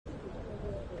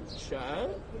Chat.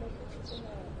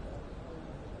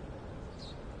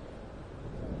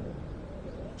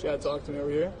 Chat, talk to me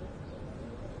over here.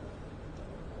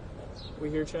 We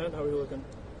here, Chat? How are we looking?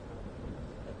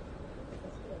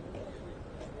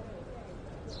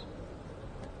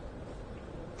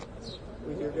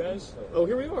 We here, guys? Oh,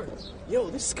 here we are. Yo,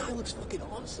 this sky looks fucking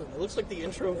awesome. It looks like the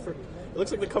intro for... It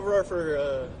looks like the cover art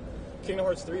for Kingdom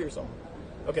Hearts 3 or something.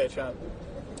 Okay, Chat.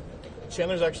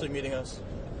 Chandler's actually meeting us.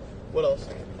 What else?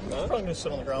 I'm probably gonna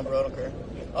sit on the ground, bro. I don't care.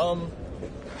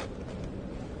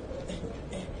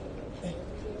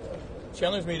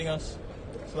 Chandler's meeting us,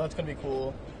 so that's gonna be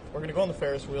cool. We're gonna go on the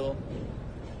Ferris wheel.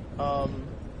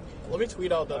 Let me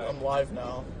tweet out that I'm live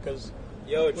now, because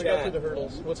we got through the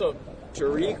hurdles. What's up?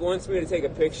 Tariq wants me to take a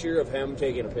picture of him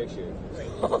taking a picture.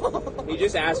 He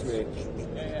just asked me.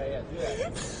 Yeah, do that. Yeah,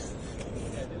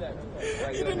 do that.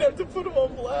 Right, You didn't have to put him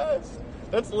on blast.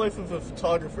 That's the life of a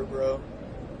photographer, bro.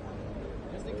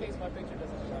 Just in case my picture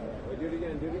doesn't come out right. Wait, do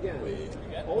it again. Wait,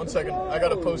 1 second. I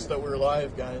gotta post that we're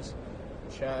live, guys.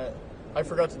 Chat. I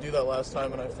forgot to do that last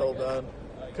time and I felt bad.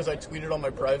 Because I tweeted on my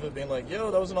private being like, yo,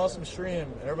 that was an awesome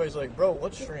stream. And everybody's like, bro,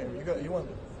 what stream? You went,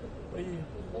 what are you?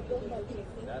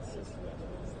 That's just...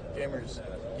 Gamers.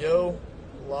 Yo,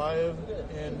 live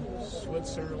in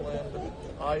Switzerland,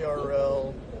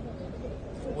 IRL,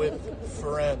 with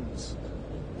friends.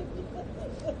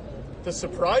 The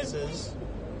surprise is,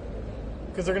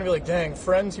 because they're going to be like, dang,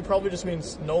 friends, he probably just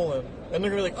means Nolan. And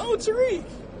they're going to be like, oh, it's Tariq.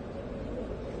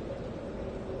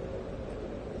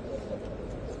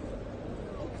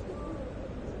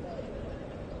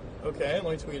 Okay,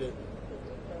 let me tweet it.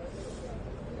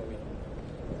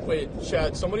 Wait,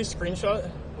 Chad, somebody screenshot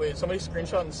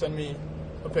and send me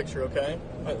a picture, okay?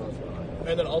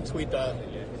 And then I'll tweet that.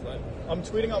 I'm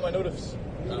tweeting out my notice.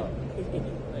 Oh.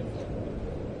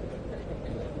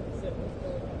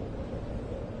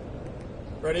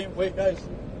 Ready? Wait, guys.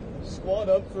 Squad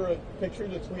up for a picture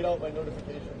to tweet out my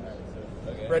notification.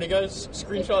 Okay. Ready, guys?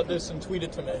 Screenshot this and tweet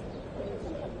it to me.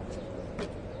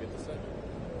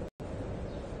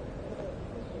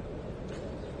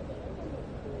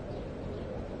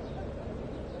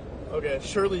 Okay,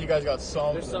 surely you guys got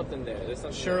something. There's something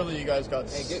there. Surely you guys got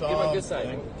Hey, something. give my good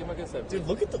side. Give my good side. Dude,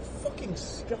 look at the fucking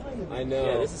sky. I know.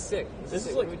 Yeah, this is sick. This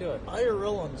is what like are we doing?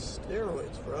 IRL on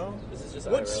steroids, bro. This is just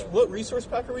IRL. What resource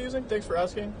pack are we using? Thanks for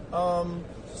asking.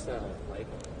 Just like,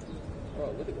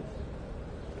 bro, look at this.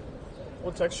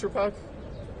 What texture pack?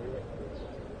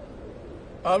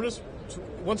 I'm just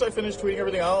once I finish tweeting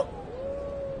everything out,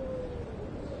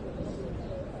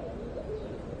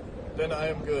 then I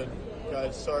am good,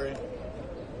 guys. Sorry.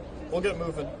 We'll get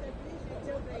moving.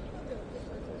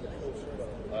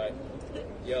 Alright.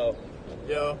 Yo.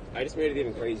 Yo. I just made it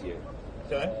even crazier.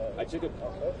 Okay. I took a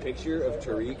picture of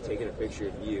Tariq taking a picture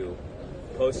of you,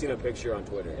 posting a picture on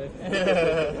Twitter.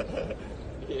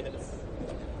 Yes.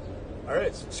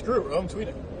 Alright, screw it, bro. I'm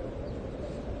tweeting.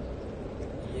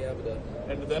 Yeah, but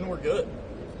And then we're good.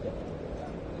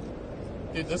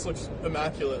 Dude, this looks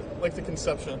immaculate. Like the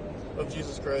conception of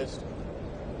Jesus Christ.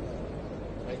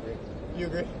 I agree. You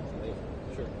agree?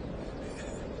 Sure.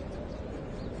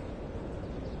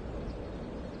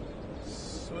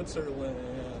 Switzerland.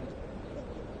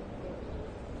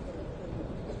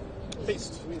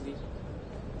 Paste. Swizzy.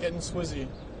 Getting swizzy.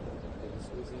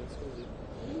 Swizzy.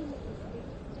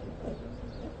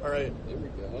 Alright. There we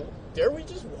go. Dare we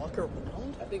just walk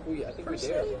around? I think we dare, bro. I think we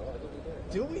dare.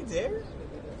 Do we dare?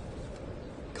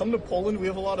 Come to Poland, we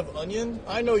have a lot of onion.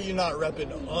 I know you're not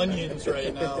repping onions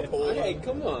right now, Poland. Hey,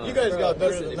 come on. You guys got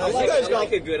better than that. I You guys got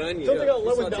like a good onion. Don't they got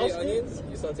You saute Lewandowski? onions?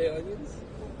 You saute onions?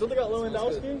 Don't they got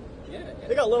Lewandowski? Yeah.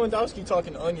 They got Lewandowski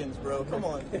talking onions, bro. Come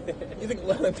on. You think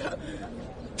Lewandowski...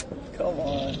 Come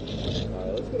on.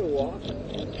 Alright, let's go to walk.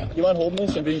 You mind holding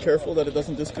this and being careful that it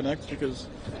doesn't disconnect? Because...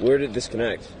 Where did it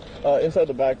disconnect? Inside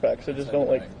the backpack, so just don't,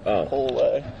 like, pull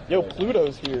away. Yo,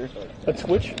 Pluto's here. A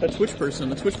Twitch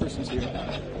person's here.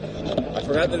 I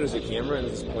forgot that it was a camera and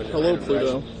it's pointed. Hello,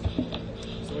 Pluto.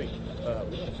 So wait,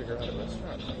 we gotta figure out a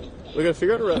restaurant. We gotta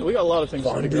figure out we got a lot of things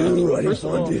to figure out.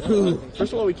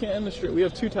 First of all, we can't end the stream. We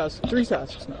have 3 tasks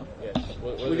now. Yes.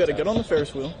 We gotta get on the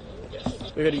Ferris wheel.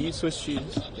 Yes. We gotta eat Swiss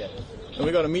cheese. Yes. And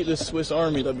we gotta meet this Swiss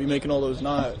army that'd be making all those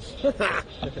knives.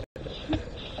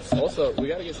 Also, we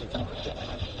gotta get some chocolate.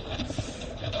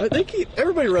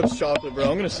 Everybody reps chocolate, bro.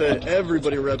 I'm gonna say it.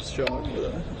 Everybody reps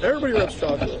chocolate. Everybody reps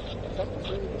chocolate.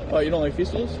 Oh, you don't like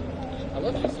Feastables? I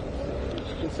love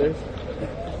Feastables. Good save.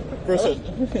 First I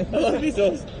love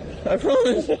Feastables. I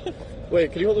promise.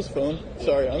 Wait, can you hold this phone?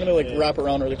 Sorry, I'm gonna wrap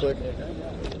around really quick.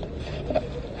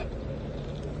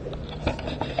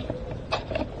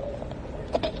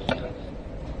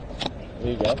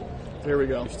 There you go. Here we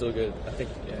go. You're still good. I think.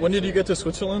 Yeah, when did you get to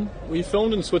Switzerland? We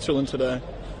filmed in Switzerland today.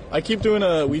 I keep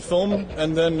doing we film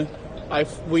and then I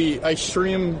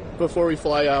stream before we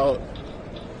fly out.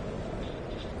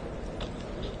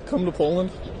 Come to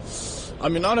Poland? I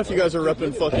mean, not if you guys are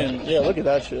repping fucking... Yeah, look at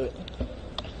that shit.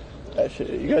 That shit.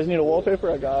 You guys need a wallpaper?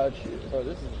 I got you. Bro,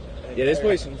 this is... Yeah, this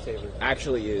place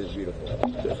actually is beautiful.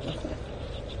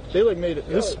 They like made it.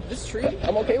 This tree?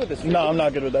 I'm okay with this tree. No, I'm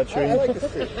not good with that tree. I like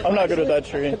this tree. I'm not good with that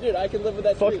tree. Dude, I can live with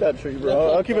that tree. Fuck that tree,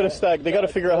 bro. I'll keep it a stack. They got to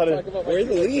figure out how to... Where are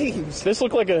the leaves? This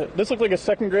looked like a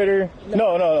second grader.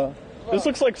 No. This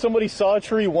looks like somebody saw a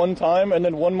tree one time, and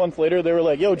then 1 month later they were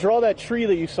like, "Yo, draw that tree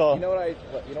that you saw." You know what I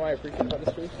appreciate about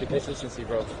this tree? The consistency,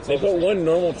 bro. They put one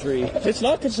normal tree. It's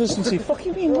not consistency. Fuck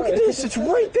you mean? Look at this. It's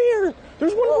right there.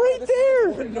 There's one right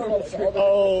there.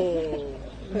 Oh.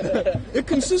 It's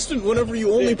consistent whenever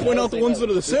you only point out the ones that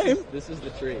are the same. This is the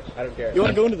tree. I don't care. You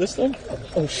want to go into this thing?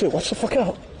 Oh shit! Watch the fuck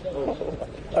out.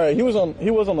 All right, he was on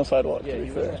the sidewalk. Yeah, to be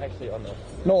you fair. wasn't actually on the...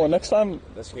 Nolan, next time,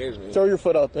 That scares me. throw your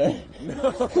foot out there.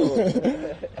 No.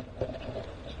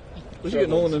 We should get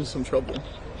Nolan into some trouble.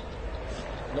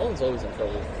 No one's always in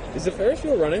trouble. Is the Ferris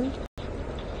wheel running?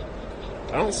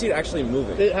 I don't see it actually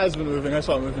moving. It has been moving. I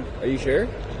saw it moving. Are you sure?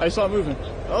 I saw it moving.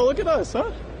 Oh, look at us, huh?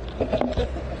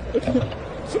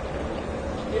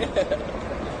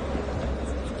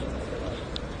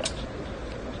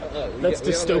 That's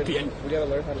dystopian. We gotta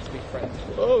learn how to speak French.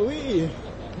 Oh, we.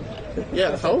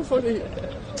 Yeah, how fucking...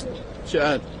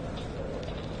 Chat.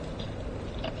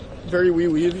 Very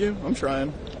wee of you. I'm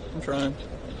trying.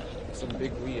 Some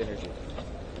big wee energy.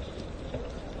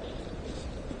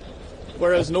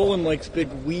 Whereas Nolan likes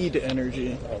big weed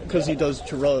energy because he does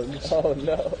drugs. Oh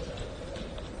no.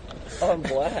 I'm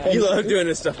black. You love doing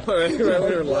this stuff right when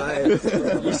we're live.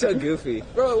 You're so goofy.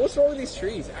 Bro, what's wrong with these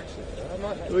trees, actually? I'm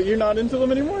not... Well, you're not into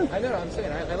them anymore? I know, I'm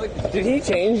saying, I like these trees. Did he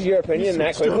change your opinion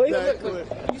that quickly? That Look,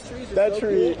 these trees are That so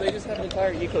tree- cool. They just have an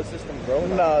entire ecosystem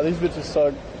growing on Nah, these bitches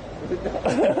suck.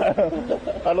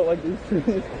 I don't like these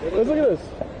trees. Let's look at this.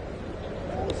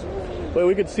 Wait,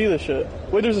 we could see this shit.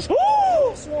 Wait, there's a swan.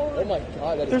 Oh my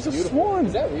god, that is There's a beautiful. swan.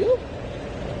 Is that real?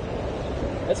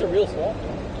 That's a real swan.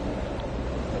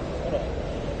 Hold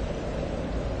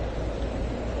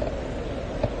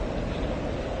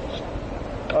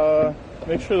on.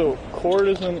 Make sure the cord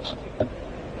isn't... I'm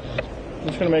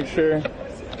just gonna make sure.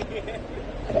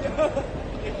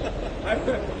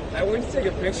 I went to take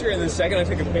a picture, and the second I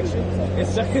took a picture, it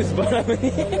stuck his butt on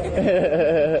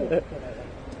me.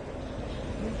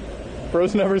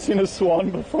 Bro's never seen a swan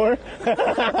before.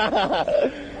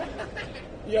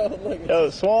 Yo, look. Yo,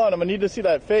 swan, I'm gonna need to see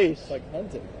that face. Like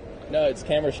hunting. No, it's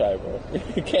camera shy, bro.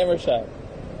 Camera shy.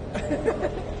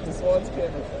 The swan's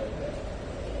camera shy.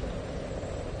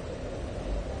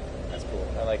 That's cool.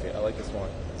 I like it. I like the swan.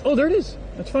 Oh, there it is.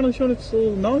 It's finally showing its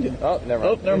little noggin. Oh, never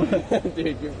mind. Oh, never mind.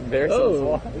 Dude, you're embarrassing Oh. the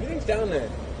swan. What do you think's down there?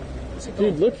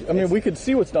 Dude, look. I mean, we could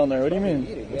see what's down there. What do you mean?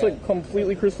 eating, It's yeah. like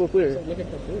completely crystal clear. It's like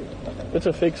looking for food. It's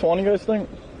a fake swan, you guys think?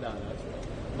 No, it's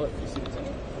real. Look, you see what's on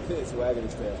it? It's wagging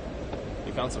its tail.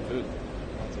 You found some food.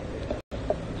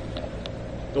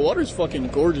 The water's fucking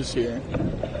gorgeous here.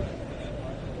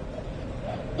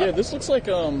 Yeah, this looks like,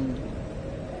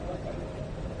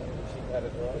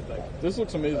 this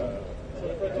looks amazing.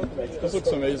 This looks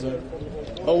amazing.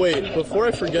 Oh wait, before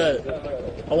I forget,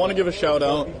 I want to give a shout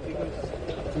out.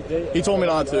 He told me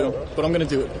not to, but I'm gonna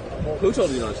do it. Who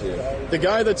told you not to? The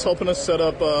guy that's helping us set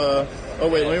up, oh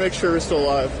wait, let me make sure we're still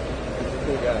alive.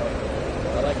 Cool guy.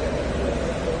 I like it.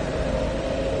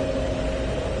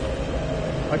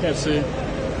 I can't see.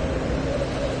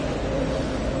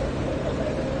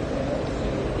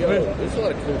 Yo, there's a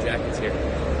lot of cool jackets here.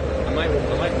 I might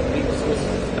leave a Swiss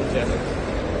jacket.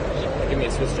 Give me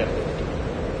a Swiss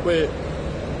jacket. Wait,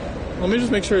 let me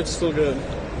just make sure it's still good.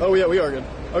 Oh yeah, we are good.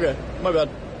 Okay, my bad.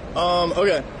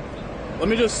 Okay. Let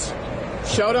me just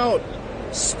shout out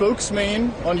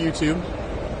Spokesman on YouTube.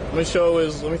 Let me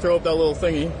throw up that little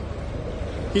thingy.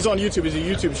 He's on YouTube, he's a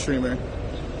YouTube streamer.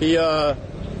 He, our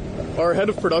head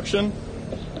of production,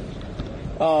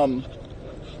 found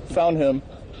him.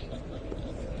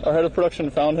 Our head of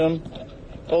production found him.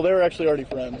 Oh, they were actually already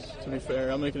friends, to be fair.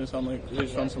 I'm making it sound like they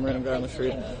just found some random guy on the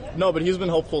street. No, but he's been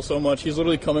helpful so much. He's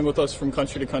literally coming with us from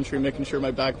country to country, making sure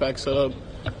my backpack's set up.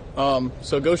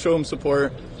 So go show him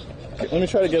support. Let me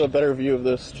try to get a better view of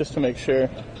this, just to make sure.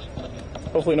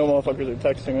 Hopefully no motherfuckers are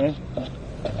texting me.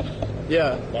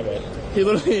 Yeah. My bad. He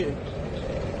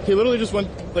literally just went,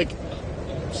 like,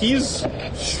 he's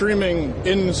streaming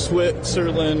in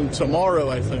Switzerland tomorrow,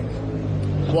 I think,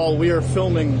 while we are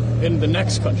filming in the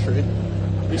next country.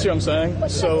 You see what I'm saying?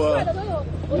 So,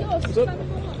 what's up?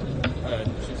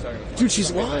 She's talking Dude,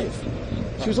 she's live.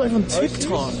 She was live on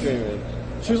TikTok.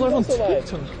 She was live on TikTok.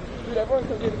 Dude, everyone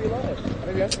comes here to be live.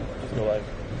 Maybe I should just go live.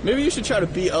 Maybe you should try to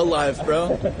be alive,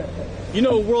 bro. You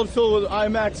know, a world filled with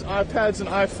iMacs, iPads, and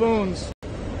iPhones.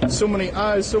 So many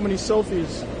eyes, so many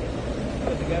selfies.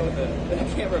 The guy with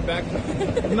the camera back.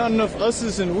 Not enough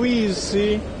us's and we's,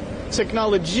 see?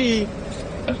 Technology.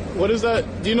 What is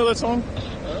that? Do you know that song?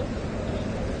 Huh?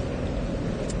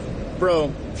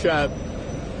 Bro, chat.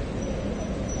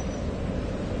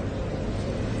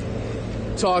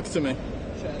 Talk to me.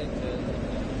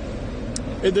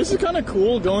 Hey, this is kind of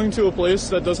cool going to a place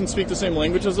that doesn't speak the same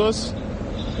language as us,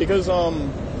 because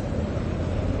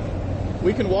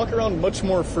we can walk around much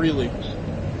more freely.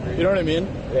 You know what I mean?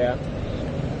 Yeah.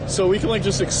 So we can like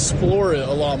just explore it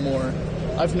a lot more.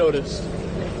 I've noticed.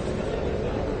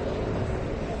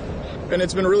 And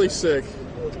it's been really sick.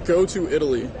 Go to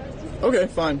Italy. Okay,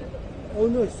 fine. Oh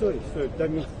no, sorry.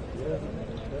 That means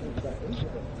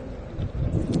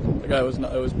The guy was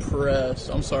not. It was pressed.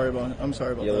 I'm sorry about that.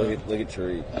 Yeah, look at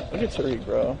Tariq. Look at Tariq,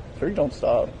 bro. Tariq don't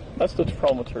stop. That's the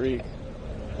problem with Tariq.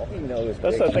 All he knows.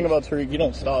 That's that thing about Tariq. You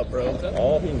don't stop, bro.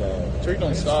 All he knows. Tariq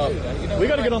don't stop. We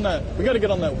gotta get on that. We gotta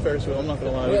get on that Ferris wheel. I'm not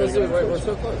gonna lie. Yeah, let's do it. Right, we're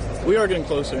so close. We are getting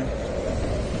closer.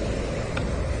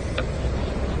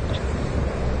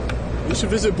 You should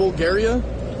visit Bulgaria.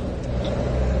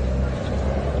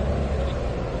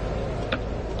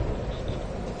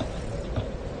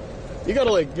 You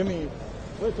gotta like give me.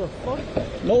 what the fuck?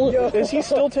 No, is he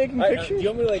still taking Do pictures? you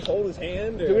want me to like hold his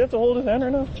hand? Or? Do we have to hold his hand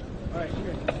right now? Alright,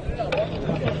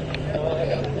 here.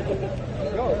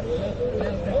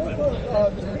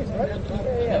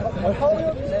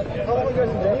 How long you guys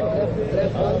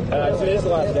been Today's the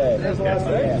last day.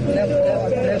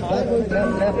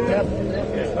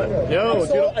 Yo,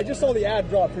 dude. I just saw the ad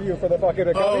drop for you for the fucking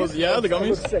Oh, gummies. yeah, the That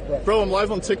looks gummies? sick, bro. Bro, I'm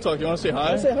live on TikTok. You wanna say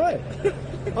hi? Say hi.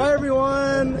 Hi,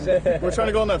 everyone. We're trying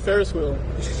to go on that Ferris wheel.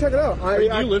 You should check it out. Do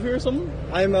you live here or something?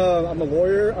 I'm a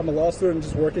lawyer. I'm a law student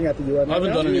just working at the UN. I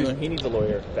haven't done anything. He needs a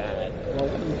lawyer bad. Well,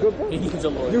 you good, bro? He needs a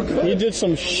lawyer. He did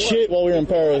some shit while we were in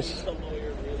Paris.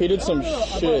 He did some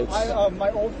shit. My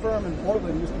old firm in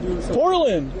Portland used to do some.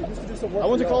 Portland! Used to do some work I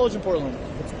went to for college in Portland.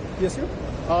 PSU?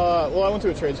 Well, I went to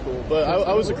a trade school, but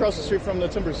I was across the street from the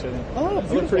Timber City. Oh, I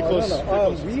beautiful. lived pretty close. No. Pretty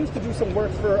close. We used to do some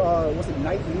work for, was it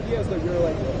Night Media? So you're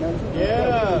like, management?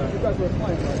 Yeah. You guys were a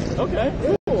client, right? Okay,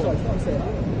 So I cool. just want to say hi.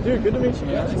 Dude, good to meet you,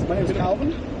 Yeah, man. my name is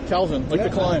Calvin. Calvin, like the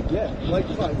client. Yeah, like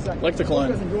the client, exactly. Like the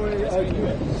client. Hope you guys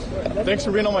enjoy, Thanks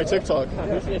for being on my TikTok.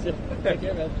 Take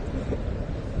care, man.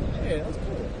 Hey, that's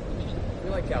cool. We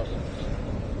like Calvin.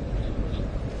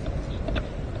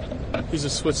 He's a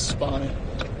Swiss spy.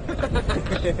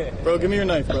 Bro, give me your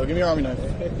knife, bro. Give me your army knife.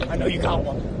 I know you got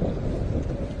one.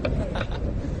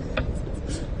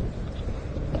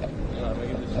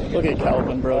 Look at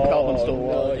Calvin, bro. Calvin's still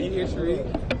walking. You hear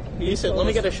Tariq? He said, let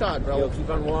me get a shot, bro. Yo, keep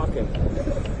on walking.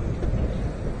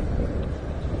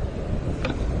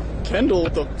 Kendall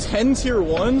with the 10 tier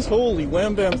 1s? Holy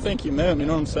wham bam, thank you, ma'am. You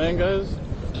know what I'm saying, guys?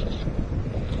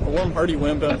 A warm, hearty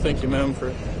wham bam, thank you, ma'am,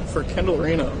 for Kendall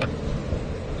Reno.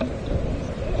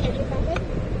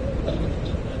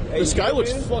 The sky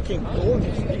looks fucking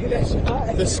gorgeous.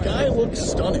 The sky looks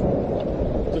stunning.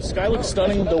 The sky looks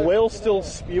stunning. The whale's still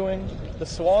spewing. The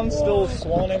swan's still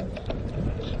swanning.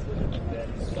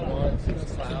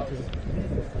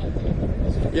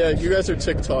 Yeah, you guys are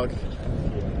TikTok.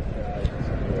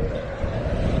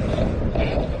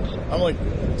 I'm like,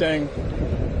 dang.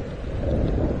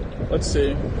 Let's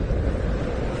see.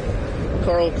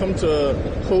 Karl, come to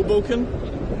Hoboken.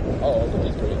 Oh,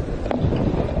 that's great.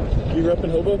 You rep in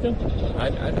Hoboken?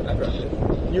 I'd rep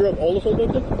it. You rep all of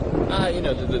Hoboken? You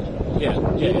know, yeah.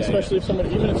 Especially if somebody,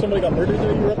 even if somebody got murdered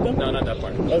there, you rep them? No, not that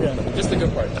part. Okay. Just the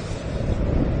good part.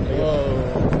 Whoa.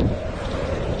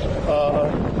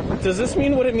 Does this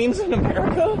mean what it means in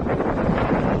America?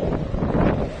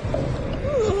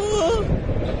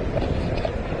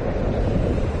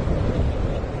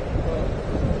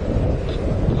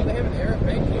 Oh, they have an Arab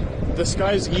banking. The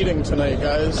sky's eating tonight,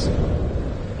 guys.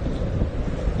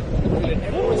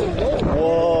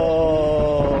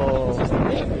 Whoa.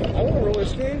 I want roller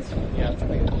skates. Yeah, I'm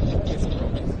trying to get some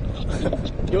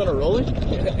rollers. You want a rollie?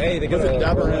 Hey, they got With a a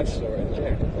Dapper Rolex Ranch. store right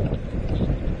there.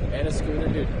 And a scooter,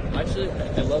 dude. Actually,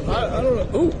 I love that. I don't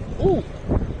know. Ooh.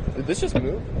 Did this just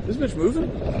move? This bitch moving?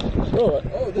 Bro,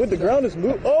 wait, the ground is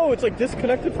moving. Oh, it's like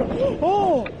disconnected from.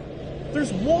 Oh!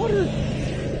 There's water!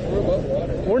 We're above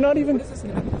water. We're not even. What is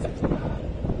this?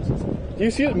 Do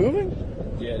you see it moving?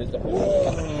 Yeah, it is the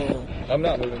whole. I'm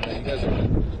not moving, man. You guys are.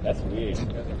 That's weird. You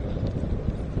guys are moving.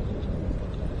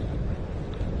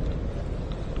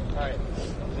 Alright.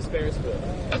 This Ferris wheel.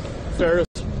 Ferris.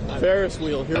 Ferris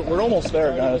wheel. Here, we're almost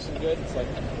there, guys. Good. It's like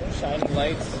shining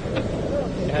lights.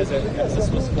 It has a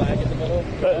Swiss flag in the middle.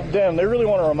 Damn, they really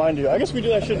want to remind you. I guess we do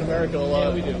that shit in America a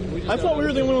lot. Yeah, we do. I thought we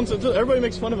were the only ones that do. Everybody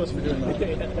makes fun of us for doing that.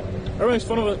 Everybody makes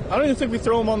fun of it. I don't even think we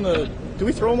throw them on the. Do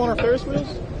we throw them on our Ferris wheels?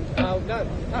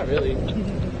 Not really.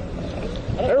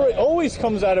 Everybody always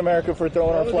comes at America for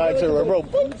throwing our flags everywhere, bro.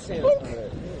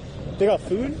 They got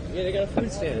food? Yeah, they got a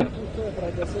food stand.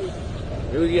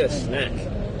 Maybe we get a snack.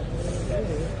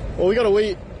 Well, we gotta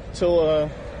wait till. Oh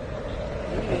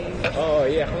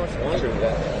yeah, how much longer is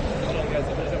that?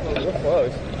 We're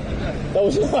close. That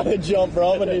was not a jump,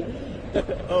 bro. Okay.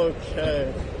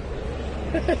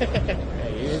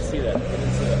 Hey, you didn't see that.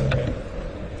 Okay.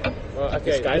 Well,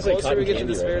 okay. The closer we get to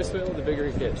this Ferris wheel, the bigger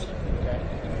it gets. Okay.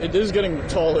 It is getting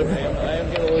taller. I am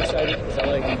getting a little excited because I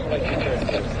like big Ferris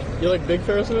wheels. You like big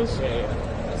Ferris wheels?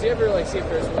 Yeah. So you ever see a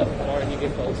Ferris wheel from far and you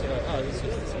get close, you're like, oh, this is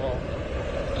just small.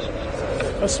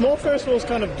 A small Ferris wheel is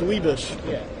kind of dweebish.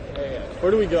 Yeah.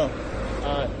 Where do we go?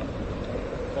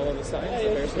 Follow the signs.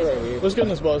 Ferris wheel right here. Let's get in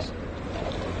this bus.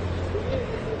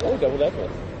 Oh, double decker.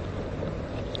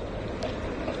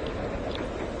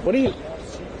 What do you?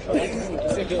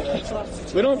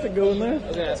 We don't have to go in there. I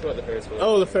was gonna ask about the Ferris wheel.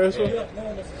 Oh, the Ferris wheel.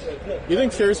 You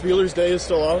think Ferris Bueller's Day is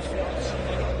still off?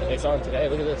 It's on today.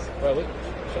 Look at this. Bro, look.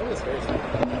 Show me this Ferris wheel.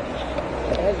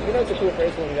 You know it's a cool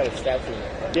Ferris wheel when you got a statue in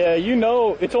it. Yeah, you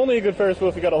know, it's only a good Ferris wheel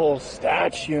if you got a whole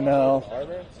statue now.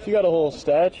 If you got a whole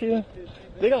statue,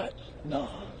 they got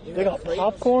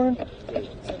popcorn.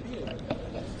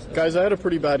 Guys, I had a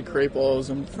pretty bad crepe while I was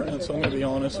in France, so I'm gonna be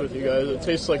honest with you guys. It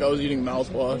tastes like I was eating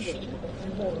mouthwash.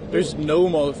 There's no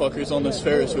motherfuckers on this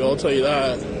Ferris wheel, I'll tell you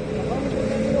that.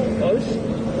 Oh,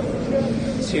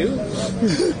 two?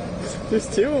 There's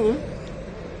two of them.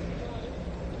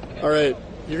 Alright,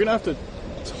 you're gonna have to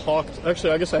talk.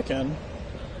 Actually, I guess I can.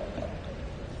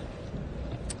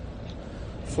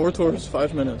 4 tours,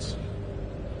 5 minutes.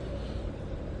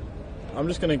 I'm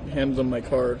just gonna hand them my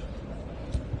card.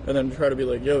 And then try to be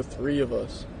like, yo, 3 of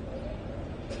us.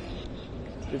 Do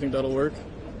you think that'll work?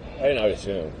 I would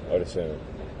assume.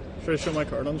 Should I show my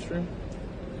card on the stream?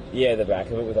 Yeah, the back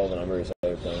of it with all the numbers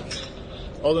and everything.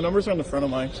 Oh, the numbers are on the front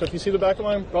of mine. So if you see the back of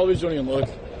mine, probably just don't even look.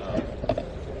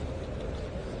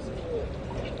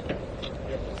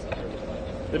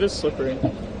 It is slippery.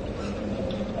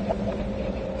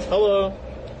 Hello.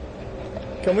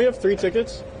 Can we have 3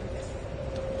 tickets?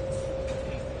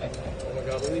 Oh my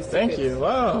god, look at these Thank tickets. you.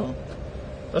 Wow.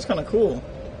 That's kind of cool.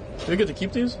 Do we get to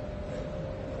keep these?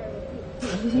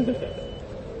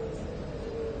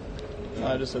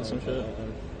 I just said some shit.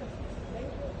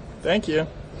 Thank you.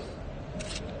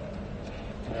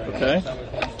 Okay.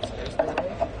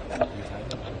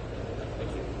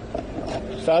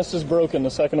 Fast is broken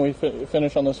the second we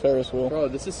finish on this Ferris wheel. Bro,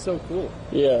 this is so cool.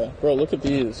 Yeah, bro, look at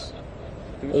these.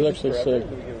 It's actually sick.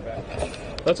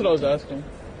 That's what I was asking.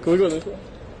 Can we go this way?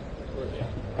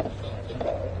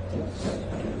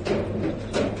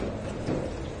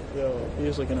 Yo, he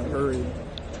is like in a hurry.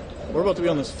 We're about to be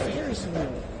on this Ferris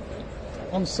wheel.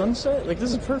 On Sunset? Like,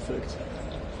 this is perfect.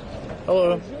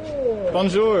 Hello.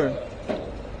 Bonjour.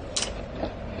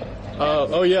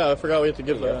 Oh yeah, I forgot we had to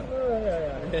give that.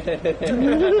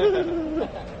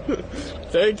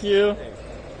 Thank you.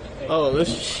 Oh, this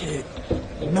shit.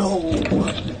 No.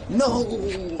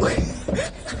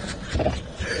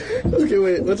 Okay,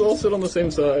 wait. Let's all sit on the same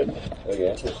side. Okay,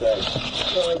 it's not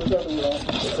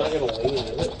gonna lean,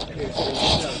 is it?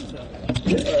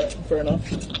 Alright, fair enough.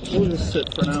 We'll just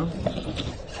sit for now.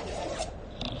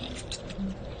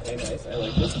 Hey, nice. I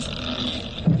like this.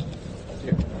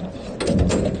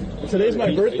 Today's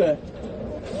my birthday.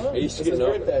 Are you sitting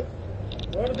up?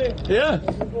 Yeah.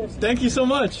 Thank you so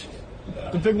much.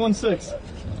 The big 1-6. It's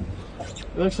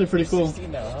actually pretty cool.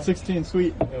 16 now, huh? 16,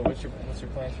 sweet. Yo, what's your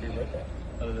plans for your birthday?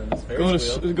 Other than this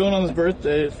Ferris wheel? Going on his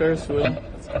birthday at Ferris wheel.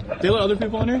 They let other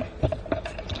people in here?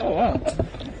 Oh, wow.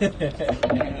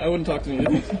 I wouldn't talk to me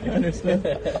either. I understand.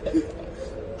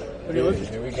 Okay, look.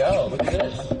 Here we go. Look at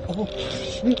this. Oh.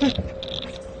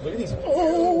 Look at these.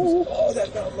 Oh, that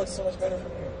fountain looks so much better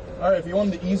from here. Alright, if you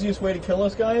want the easiest way to kill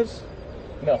us, guys,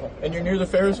 No. and you're near the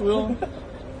Ferris wheel,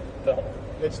 No.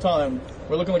 it's time.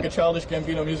 We're looking like a Childish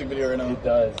Gambino music video right now. It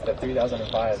does. That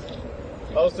 3005.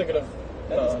 I was thinking of...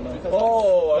 No.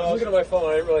 Oh, I was looking at my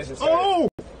phone. I didn't realize it started. Oh!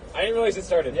 I didn't realize it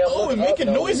started. Yeah, Oh, it's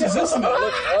making noises, isn't it?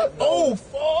 Look up. Oh,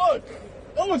 fuck!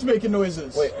 Oh, it's making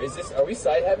noises. Wait, are we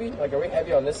side heavy? Like, are we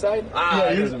heavy on this side?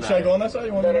 Yeah, should I go on that side?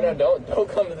 You want No, to don't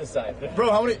come to this side. Bro,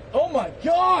 how many... Oh, my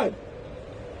God!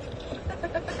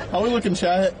 How we looking,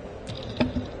 chat?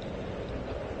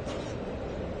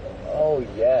 Oh,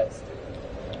 yes.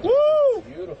 Woo!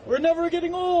 Beautiful. We're never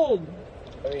getting old!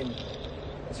 I mean,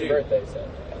 it's your birthday, so.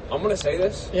 I'm gonna say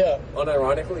this. Yeah.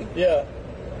 Unironically. Yeah.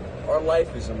 Our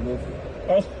life is a movie.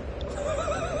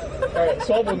 Alright,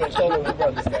 swap with me. Who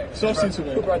brought this guy? Swap seats with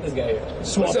me. Who brought this guy here?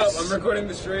 Swap. What's up? I'm recording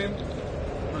the stream.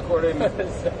 Recording. I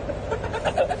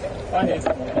hate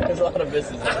someone. There's a lot of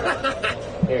misses.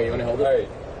 Here, you wanna hold it?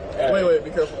 Alright. Wait, be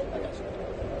careful.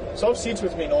 Swap seats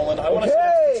with me, Nolan. I want to sit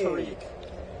next to Tariq.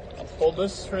 Hold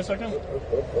this for a second.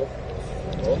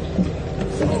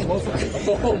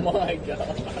 Oh my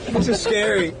god. This is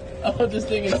scary. Oh, this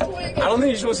thing is swinging. I don't think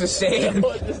you're supposed to stand.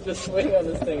 The swing on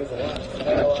this thing is a lot. I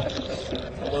don't know why.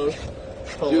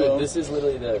 Hello. Dude, this is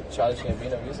literally the Childish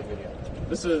Gambino music video.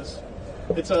 This is.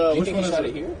 It's Do you which think one he is shot it?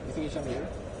 it here? You think he shot it here?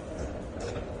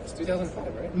 It's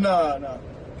 2005, right? No.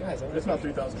 Guys, It's not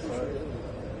 2005.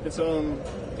 It's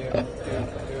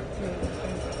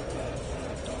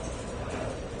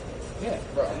Yeah,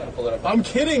 bro, I'm gonna pull it up. I'm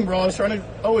kidding, bro. I was trying to.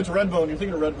 Oh, it's Redbone. You're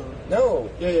thinking of Redbone. No,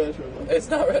 Yeah, it's Redbone. it's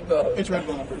not Redbone. It's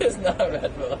Redbone. It's not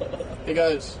Redbone. Hey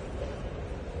guys.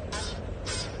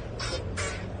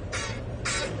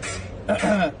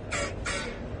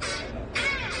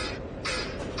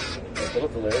 Pull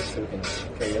up the lyrics so we can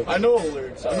karaoke. I know all the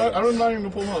lyrics. I'm not even gonna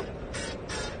pull them up.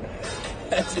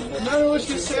 That's it. No matter what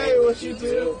you say, what you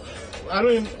do. I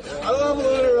don't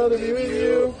would rather be with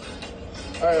you.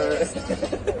 Alright.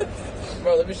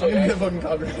 Bro, let me show I'm gonna you. get fucking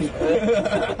copyrighted.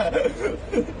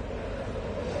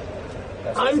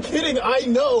 I'm kidding. I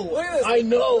know. Look at this. I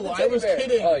know. The I teddy was bear.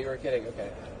 kidding. Oh, you were kidding. Okay.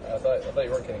 I thought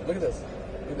you weren't kidding. Look at this.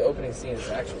 Look at the opening scene. It's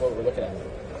actually what we're looking at.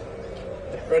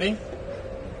 Ready?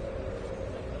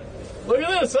 Look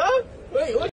at this, huh?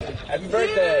 Wait, look. Happy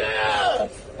birthday. Yeah!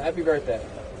 Happy birthday.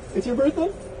 It's your birthday?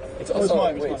 It's Oh, also it's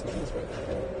mine. wait, It's it's mine. Nolan's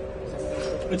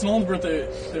birthday. It's Nolan's birthday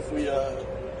if we,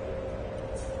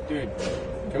 Dude,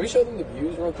 can we show them the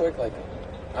views real quick? Like,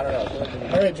 I don't know. I feel like we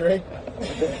need- Alright, Drake.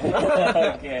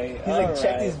 Okay. He's like,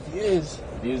 check these views.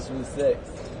 Views from 6.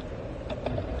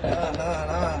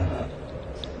 Nah.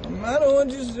 No matter what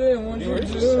you say, what Dude, you we're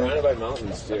just do. surrounded by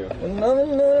mountains too.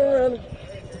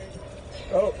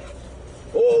 Oh.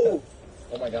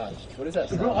 Oh my gosh. What is that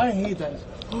Bro, sound? I hate that.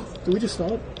 Did we just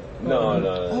stop? No.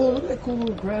 Oh, look at that cool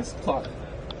little grass clock.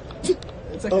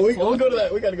 It's like We'll go to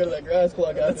that. We gotta go to that grass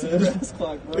clock after this. grass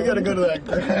clock, bro. We gotta go to that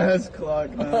grass clock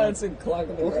now. It's a clock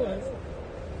of the grass.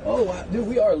 Oh, wow. Dude,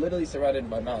 we are literally surrounded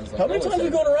by mountains. Like, How many no one times are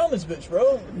we said. going around this bitch,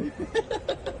 bro?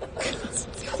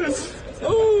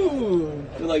 Ooh.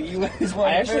 Like, you guys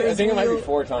I think it might be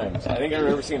 4 times. I think I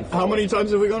remember seeing 4. How many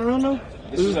times have we gone around now?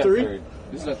 This is our 3? third.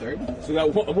 This is our third? So we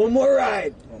got one more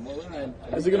ride. One more ride.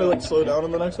 Is it gonna like slow down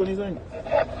on the next one, you think?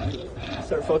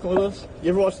 Start fucking with us? You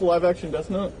ever watch the live action Death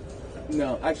Note?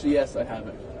 No, actually, yes, I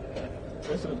haven't.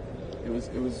 Listen, It was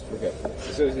forgetful.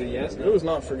 So is it yes? it was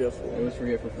not forgetful. It was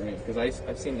forgetful for me because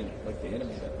I've seen the anime.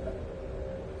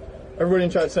 Everybody in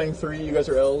chat saying 3, you guys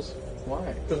are L's.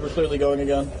 Why? Because we're clearly going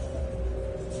again.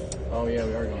 Oh yeah,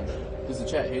 we are going. Does the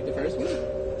chat hate the Ferris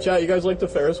wheel? Chat, you guys like the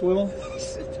Ferris wheel?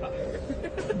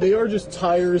 They are just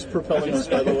tires propelling us,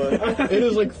 by the way. It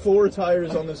is like 4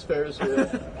 tires on this Ferris wheel.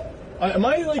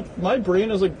 My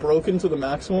brain is like broken to the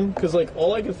maximum because like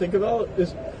all I can think about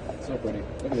is, So pretty.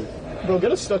 Look at this. bro,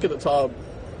 get us stuck at the top.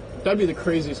 That'd be the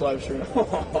craziest live stream.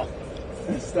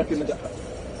 Stuck in the.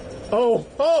 Oh!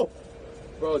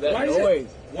 Bro, that Why noise.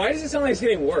 Why does it sound like it's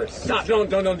getting worse? Stop! Don't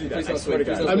do that. Please I don't swear to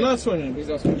swing. God. I'm not swinging. Please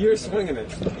don't swing. You're swinging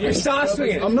it. You're stop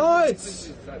swinging it. I'm not!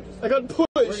 I got pushed!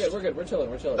 We're good. We're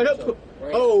chilling. I got pushed.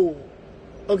 Oh!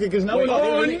 Okay, because now we're not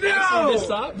Oh moving. no!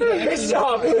 Stop.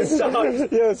 Stop!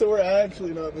 Yeah, so we're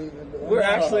actually not moving. We're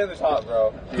actually at the top,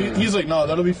 bro. He's like, no,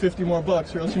 that'll be $50 more or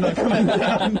else you're not coming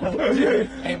down.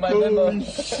 Hey, my limo. Holy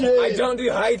shit! I don't do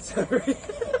heights.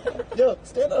 Yo,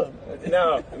 stand up.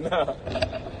 No.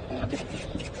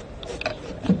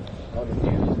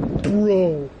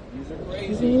 Bro. These are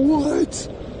crazy. What?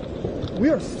 We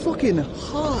are fucking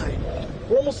high.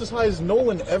 We're almost as high as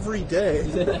Nolan every day.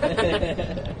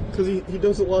 Because he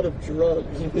does a lot of drugs.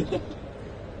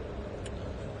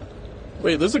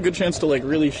 Wait, this is a good chance to like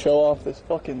really show off this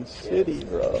fucking city,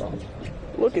 bro.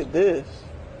 Look at this.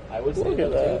 I would say Look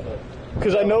at that. that.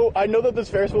 Because I know that this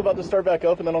Ferris wheel about to start back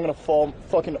up, and then I'm gonna fall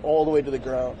fucking all the way to the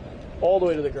ground. All the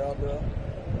way to the ground, bro.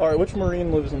 Alright, which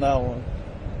Marine lives in that one?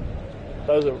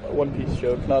 That was a One Piece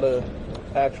joke, not a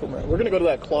actual Marine. We're gonna go to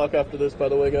that clock after this, by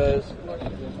the way, guys.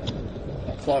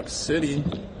 Clock City.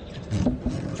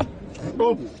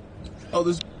 Oh,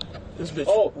 this bitch.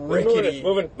 Oh, rickety.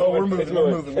 moving. Oh, we're moving.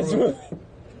 We're moving. It's We're moving.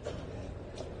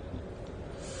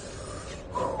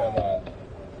 Come on.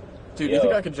 Dude, do you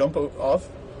think I could jump off?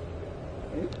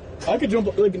 I could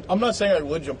jump. Like, I'm not saying I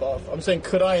would jump off. I'm saying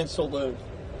could I and still live?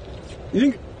 You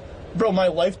think? Bro, my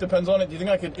life depends on it. Do you think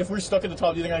I could, if we're stuck at the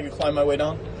top, do you think I could climb my way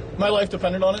down? My life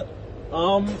depended on it?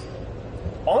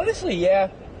 Honestly, yeah.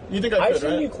 You think I could, I've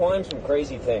seen right? you climb some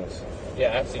crazy things.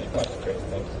 Yeah, I've seen you climb some crazy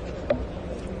things.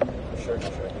 For sure.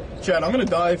 Chad, I'm gonna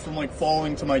die from, like,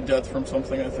 falling to my death from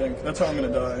something, I think. That's how I'm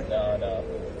gonna die. No.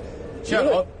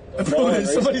 Chad,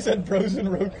 somebody said bros in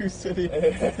Roku City.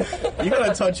 You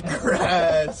gotta touch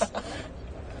grass.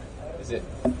 Is it?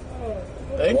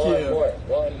 Thank you.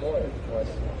 One more.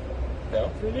 No?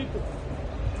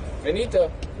 Finito.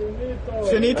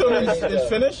 Finito is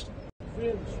finished?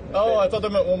 Oh, I thought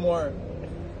that meant one more.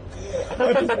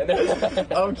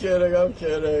 I'm kidding.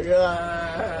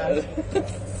 Ah.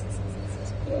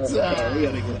 We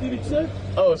gotta go.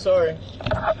 Oh, sorry.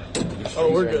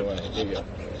 Oh, we're good. Here you go.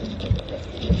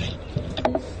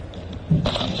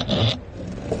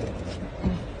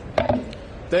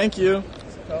 Thank you.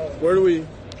 Where do we...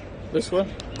 This way?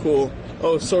 Cool.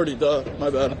 Oh, sorry, duh. My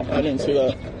bad. I didn't see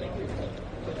that.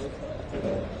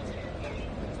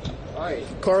 Alright.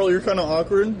 Karl, you're kind of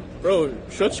awkward. Bro,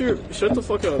 shut the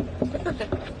fuck up.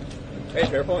 Hey,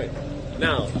 fair point.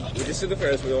 Now, we just did the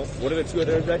Ferris wheel. What are the 2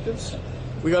 other objectives?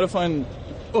 We gotta find...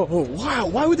 Oh, wow.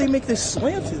 Why would they make this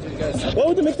slanted? Why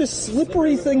would they make this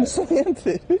slippery thing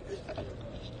slanted?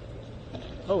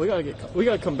 Oh, we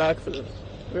gotta come back for this.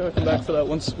 We gotta come back for that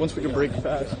once we can break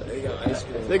fast. They got ice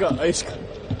cream. They got ice cream.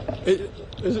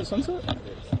 Is it sunset?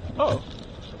 Oh.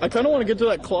 I kind of want to get to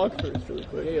that clock first really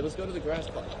quick. Yeah, let's go to the grass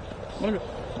park.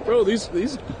 Bro, these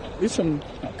some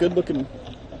good looking...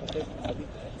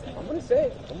 I'm gonna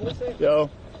say. Yo.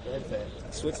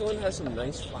 Switzerland has some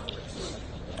nice flowers.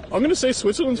 I'm gonna say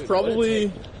Switzerland's probably...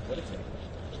 What a take.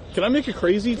 Can I make a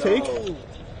crazy take? Dude,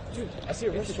 I see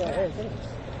a restaurant right in front of us.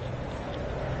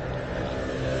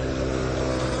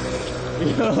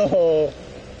 Yo,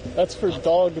 that's for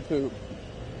dog poop.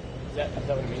 Is that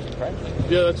what it means in French?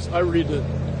 Yeah, I read it.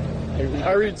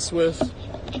 I read Swiss.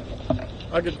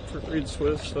 I could read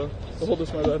Swiss, so hold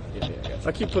this, my bad. Yeah.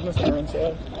 I keep putting this on the wrong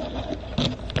side.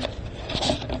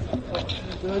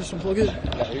 Did I just unplug it?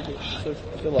 Yeah, you're good.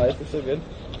 Still live. We're still good.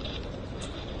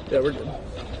 Yeah, we're good.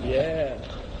 Yeah.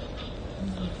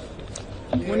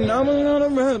 When I'm not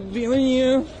around feeling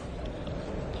you.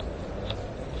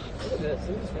 Look at this.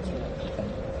 Look at this restaurant.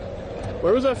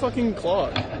 Where was that fucking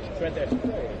clock? It's right there.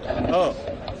 Oh.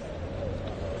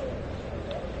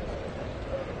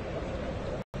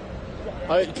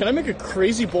 Can I make a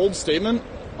crazy bold statement?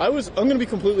 I'm gonna be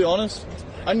completely honest.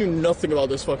 I knew nothing about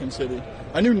this fucking city.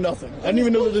 I knew nothing. I didn't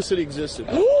even know that this city existed.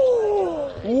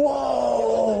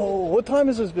 Whoa! What time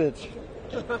is this bitch?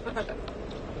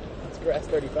 It's grass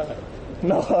 35.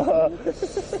 No.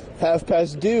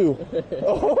 2:30.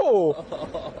 Oh!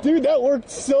 Dude, that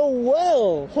worked so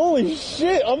well! Holy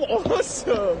shit, I'm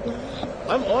awesome!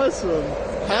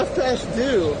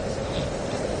 2:30.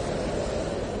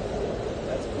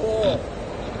 That's cool.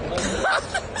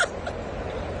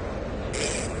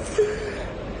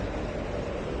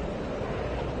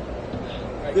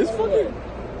 This fucking...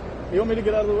 You want me to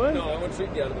get out of the way? No, I want you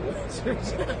to get out of the way.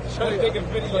 Trying to take a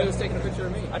video. He was taking a picture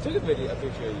of me. I took a picture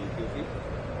of you, Goofy.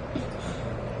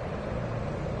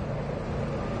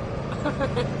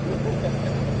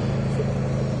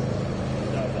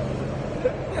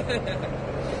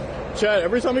 Chad,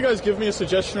 every time you guys give me a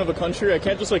suggestion of a country, I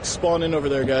can't just like spawn in over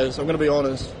there, guys. I'm gonna be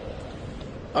honest.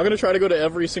 I'm gonna try to go to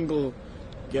every single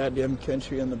goddamn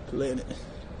country on the planet.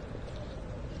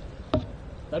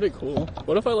 That'd be cool.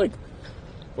 What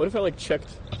if I checked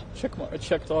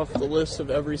off the list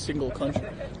of every single country?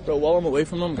 Bro, while I'm away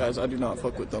from them, guys, I do not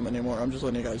fuck with them anymore. I'm just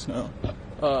letting you guys know.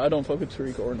 I don't fuck with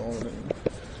Tariq or Nolan anymore.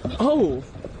 Oh!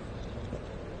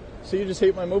 So you just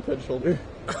hate my moped shoulder?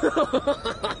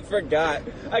 I forgot.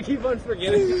 I keep on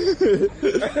forgetting.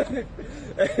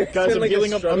 Guys, I'm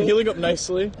healing up. I'm healing up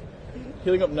nicely.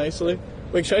 Healing up nicely.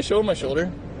 Wait, should I show him my shoulder?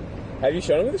 Have you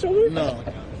shown him the shoulder? No.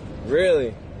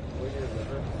 Really?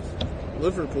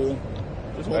 Liverpool.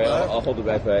 Just hold Right, that. I'll hold the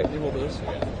backpack. You hold this.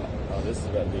 Oh, this is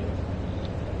about to be.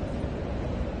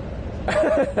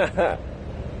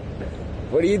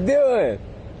 What are you doing?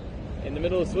 In the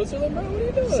middle of Switzerland, bro? What are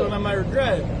you doing? Son of my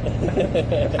regret.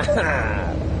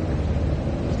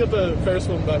 Let's get the Ferris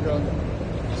wheel in the background.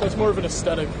 So it's more of an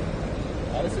aesthetic.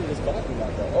 Honestly, this coffee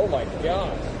background. Oh my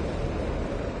gosh.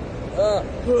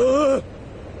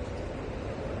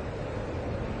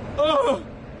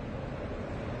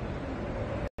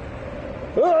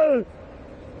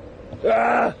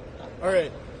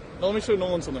 Alright. Now let me show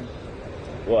Nolan something.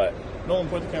 What? Nolan,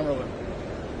 point the camera away.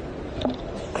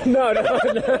 No.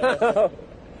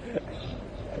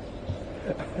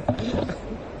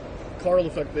 Karl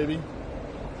effect, baby.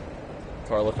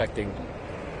 Karl affecting.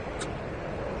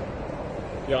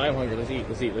 Yo, I'm hungry. Let's eat.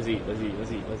 Let's Let's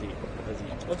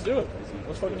do it.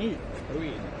 Let's fucking eat. What are we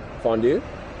eating? Fondue?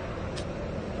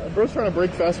 Bro's trying to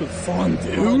break fast with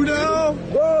fondue now?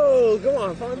 Whoa, go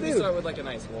on, fondue. We start with like a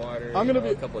nice water. I'm gonna be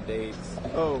a couple of dates.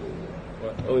 Oh.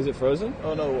 What? Oh, is it frozen?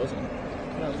 Oh, no, it wasn't.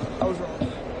 No, I was wrong.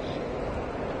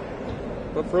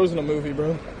 But Frozen a movie,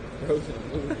 bro. Frozen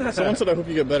movie. Someone said I hope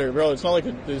you get better. Bro, it's not like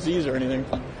a disease or anything.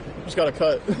 Just got a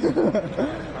cut.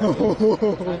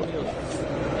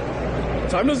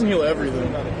 Time doesn't heal everything.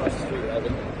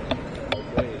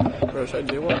 Bro, should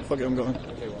I jaywalk? Fuck it, I'm going.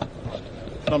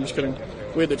 No, I'm just kidding.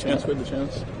 We had the chance.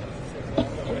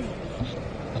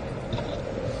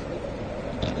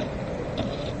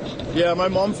 Yeah, my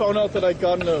mom found out that I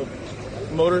got in a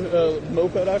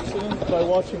moped accident by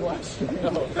watching last stream.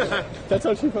 That's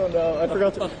how she found out. I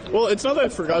forgot to... Well, it's not that I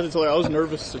forgot to tell her. I was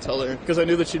nervous to tell her because I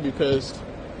knew that she'd be pissed.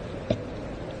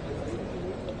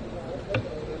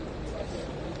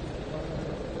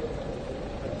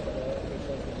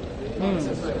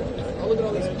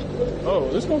 Oh,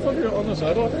 this motherfucker on the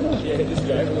sidewalk right now? Yeah, just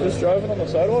driving on the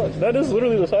sidewalk? That is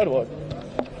literally the sidewalk.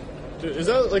 Dude, is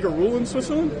that like a rule in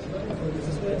Switzerland?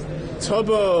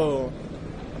 Tubbo.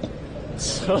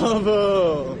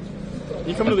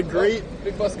 You coming to the great...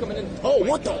 Big bus coming in. Oh,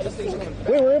 what the...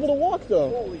 Wait, we're able to walk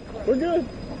though. We're good.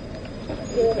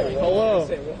 Hello.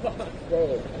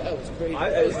 Bro, that was crazy.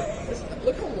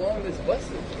 Look how long this bus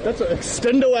is. That's an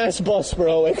extendo-ass bus,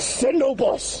 bro. Extendo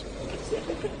bus.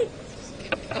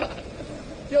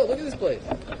 Yo, look at this place.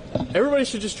 Everybody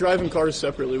should just drive in cars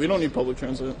separately. We don't need public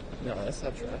transit. No, that's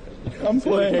not traffic. I'm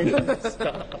playing. I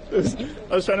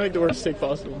was trying to make the worst take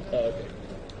possible. Oh, okay.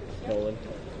 Nolan.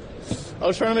 I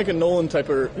was trying to make a Nolan type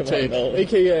of take,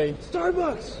 a.k.a.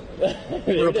 Starbucks.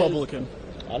 Republican.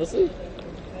 Honestly?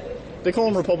 They call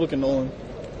him Republican Nolan.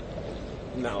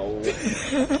 No.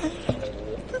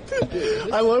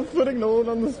 I love putting Nolan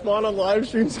on the spot on live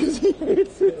streams because he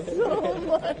hates it so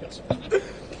much.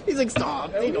 He's like,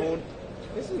 stop. They don't.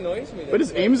 This annoys me. Wait,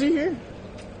 is Amesy here?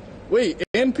 Wait,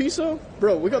 and Piso?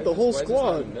 Bro, we got the whole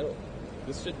squad.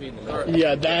 This should be in the middle.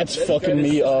 Yeah, that's fucking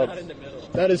me up.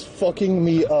 That is fucking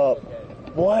me up.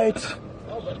 What?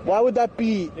 Why would that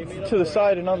be to the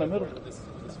side and on the middle?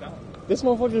 This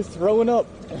motherfucker's throwing up.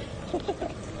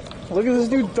 Look at this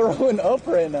dude throwing up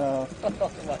right now.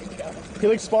 Oh my god. He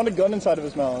like spawned a gun inside of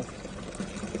his mouth.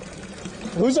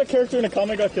 Who's that character in a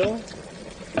comic got killed?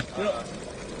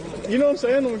 You know what I'm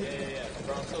saying? Yeah.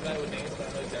 Bro, I'm so bad with names, but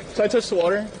I know exactly. Should I touch the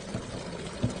water?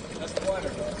 That's the water,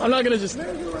 bro. I'm not gonna just...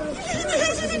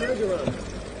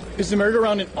 Is the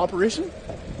merry-go-round in operation?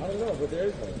 I don't know, but there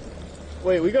is one.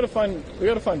 Wait, we gotta find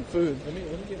food. Let me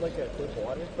get like a quick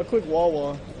water. A quick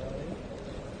Wawa.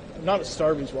 Not a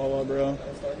Starbucks Wawa, bro.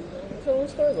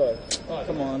 Starbucks. Oh,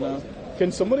 come on now.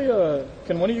 Can somebody,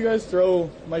 can one of you guys throw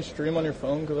my stream on your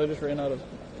phone? Because I just ran out of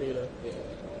data. Yeah.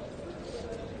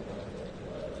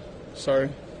 Sorry.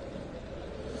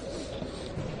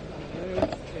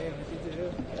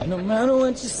 No matter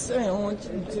what you say, what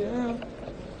you do.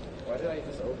 Why did I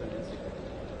just open this?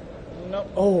 No.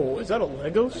 Oh, is that a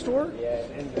Lego store? Yeah,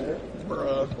 and Nerf.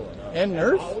 Bruh. And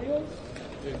Nerf?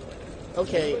 Dude.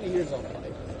 Okay. Years on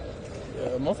bike.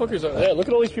 Yeah, motherfuckers are... Yeah, look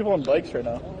at all these people on bikes right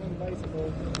now.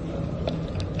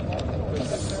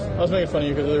 I was making fun of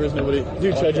you because there was nobody.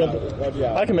 Dude, should I jump?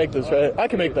 I can make this, right? I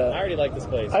can make that. I already like this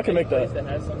place. I can make that. That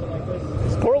has something like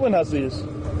this? Portland has these.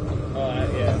 Oh,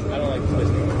 yeah. I don't like this place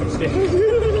anymore. I'm just kidding.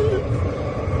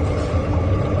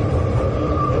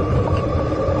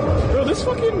 Bro,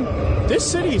 this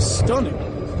city is stunning.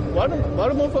 Why do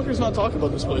motherfuckers not talk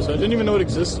about this place? I didn't even know it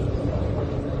existed.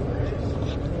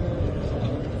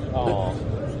 Aw.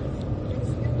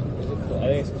 I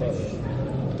think it's close.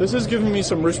 This is giving me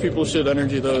some rich people shit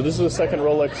energy, though. This is the second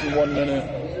Rolex in 1 minute.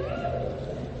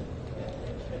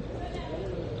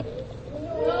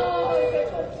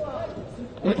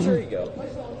 Where'd Trey go?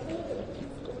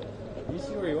 You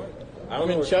see where he went? I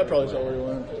mean, chat probably saw where he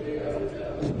went.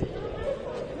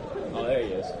 Oh, there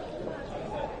he is.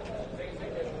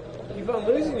 Keep on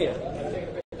losing you.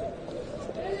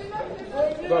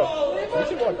 Bro, we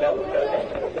should walk that way.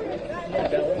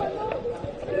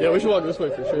 Yeah, we should walk this way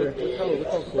for sure. Look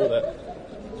how cool that.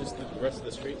 Just the rest of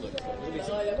the street looks. Look at these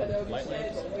light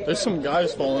lamps. There's some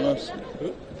guys following us.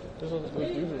 Who? There's those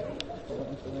dudes.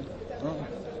 Oh.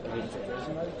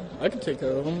 I could take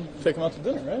care of them. Take them out to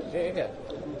dinner, right? Yeah.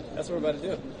 That's what we're about to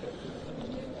do.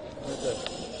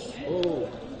 Oh.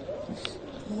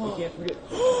 We can't forget.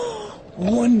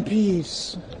 One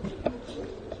Piece.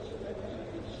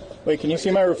 Wait, can you see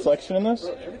my reflection in this?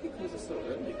 Bro, everything closes so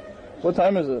early. What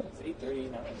time is it? It's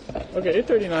 8:39. Okay,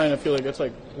 8:39. I feel like that's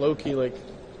like low key. Like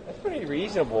pretty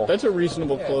reasonable. That's a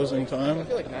reasonable closing time. I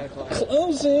feel like 9 o'clock.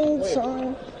 Closing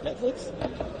time. Netflix?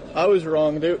 I was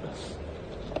wrong, dude.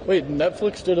 Wait,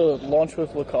 Netflix did a launch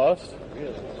with Lacoste?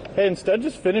 Really? Hey, instead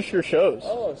just finish your shows.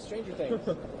 Oh, Stranger Things.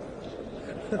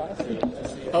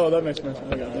 Oh, that makes more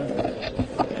sense. I got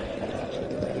it.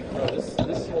 Bro,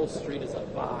 this whole street is a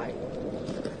vibe.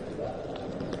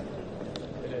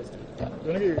 It is. You want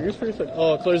to get your ears pierced?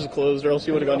 Oh, Claire's is closed, or else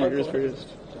you would have gotten your ears pierced.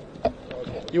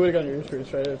 You would have gotten your ears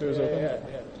pierced, right, if it was open? Yeah.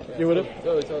 You would have?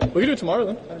 Oh, it's open. We can do it tomorrow,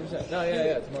 then. 100%. No,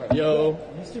 yeah, tomorrow. Yo.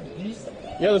 Mr. Beast?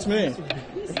 Yeah, that's me.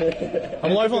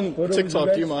 I'm live on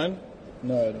TikTok. Do you mind?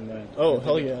 No, I don't mind. Oh,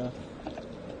 hell yeah.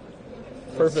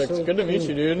 Perfect. So Good to meet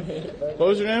you, dude. What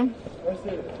was your name?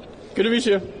 Good to meet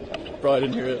you. Bro, I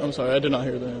didn't hear it. I'm sorry. I did not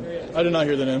hear the name. I did not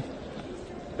hear the name.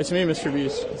 It's me, Mr.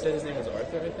 Beast. You said his name was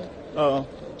Arthur, I think? Oh.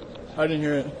 I didn't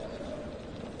hear it.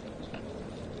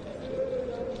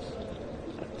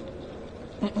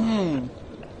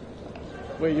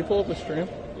 Wait, you pull up the stream?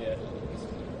 Yeah.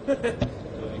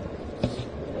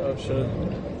 Oh, shit.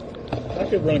 I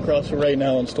could run across right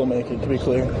now and still make it, to be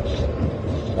clear.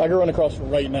 I could run across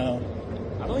right now.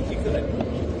 I don't think you could.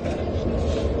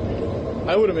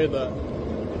 I would have made that.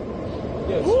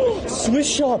 Yeah, Swiss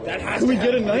shop! Can we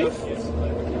get a knife? Yes.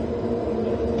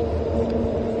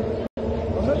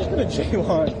 I'm not just gonna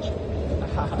jaywalk.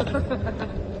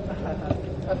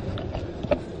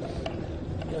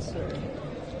 Yes, sir.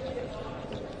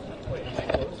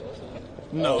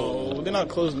 No, they're not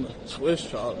closing the Swiss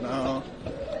shop now.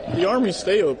 The armies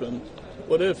stay open.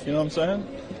 What if, you know what I'm saying?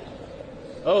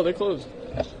 Oh, they closed.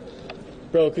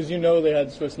 Bro, because you know they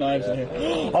had Swiss knives in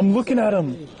here. I'm looking at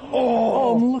them.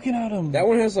 Oh, I'm looking at them. That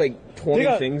one has like 20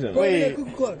 things in it. Wait,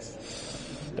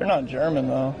 they're not German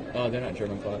though. Oh, they're not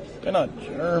German clocks. They're not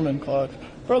German clocks.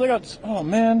 Bro, they got, oh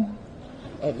man.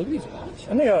 Oh, look at these watches.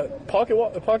 And they got pocket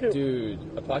watch. Dude,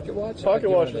 a pocket watch? Pocket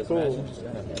Like, watch you know, is cool.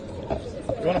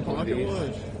 imagine- You want a pocket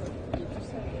watch?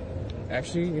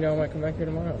 Actually, you know, I might come back here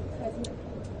tomorrow.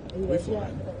 We fly.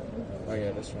 Oh,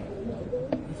 yeah, that's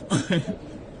right.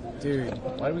 Dude,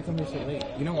 why did we come here so late?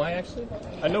 You know why, actually?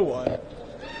 I know why.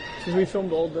 Because we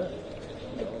filmed all day.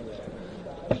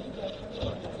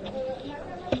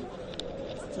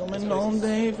 Filming all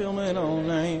day, filming all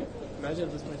night. Imagine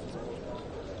if this place was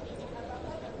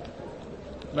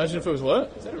Imagine if it was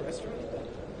what? Is that a restaurant?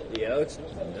 Yeah, that looks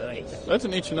nice. That's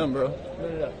an H&M, bro.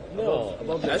 No.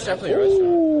 That's definitely a restaurant.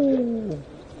 Ooh.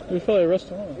 There's probably a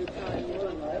restaurant.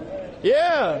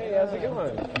 Yeah! Hey, how's it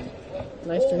going?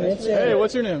 Nice to meet you. Hey,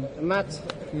 what's your name? Matt.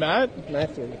 Matt?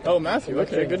 Matthew. Oh, Matthew.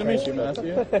 Okay, good to meet you,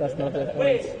 Matthew. That's not the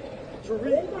point.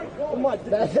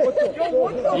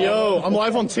 Yo, I'm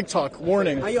live on TikTok.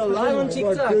 Warning. Are you live on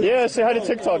TikTok? Yeah, say hi to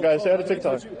TikTok, guys. Say hi to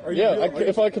Tiktok. Yeah,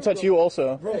 if I could touch you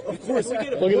also. Bro, of course. Look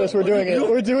at this. We're doing it.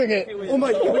 We're doing it. Oh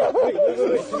my god. Wait.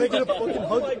 Can I get a fucking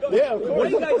hug? Yeah. What are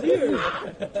you guys here?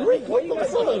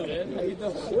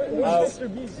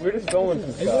 We're just filming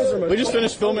some stuff. We just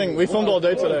finished filming. We filmed all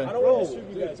day today.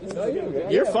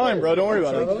 You're fine, bro. Don't worry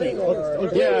about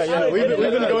it. Yeah. We've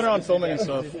been going around filming and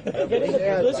stuff.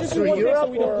 Through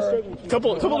Europe or?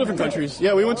 Couple different countries.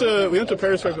 Yeah, we went to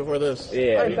Paris right before this.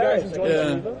 Yeah.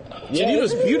 Yeah.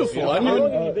 Geneva's beautiful. I didn't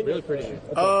even. Really pretty.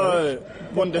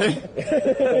 One day.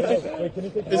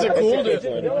 Is it cool?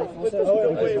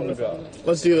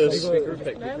 Let's do this.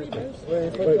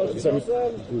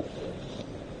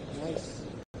 Nice.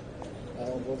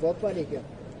 On ne voit pas les gars.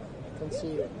 Comme si,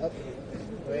 hop,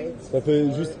 wait. Ça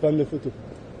fait juste spam les photos.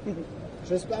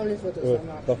 Je spam les photos, Ouais, ça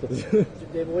marche. parfait. Tu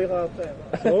te débrouilleras après.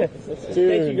 Thank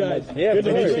you guys. Yeah, good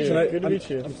to meet you. Good to meet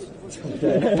you.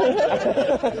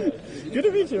 Good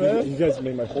to meet you, man. You guys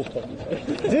made my whole fucking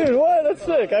time. Dude, what? That's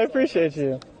sick. I appreciate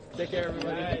you. Take care,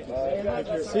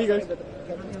 everybody. See you guys.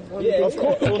 Of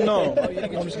course. Well, no.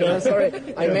 I'm just gonna. Sorry,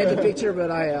 I made the picture, but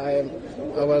I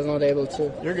was not able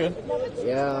to. You're good.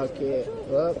 Yeah, okay.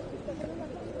 Well,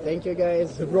 thank you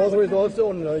guys. The brother is also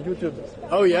on YouTube.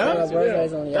 Oh yeah.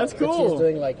 That's cool. But she's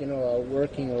doing like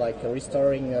working like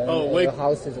restoring the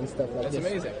houses and stuff like That's this.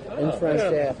 amazing. In France,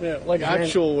 yeah. Like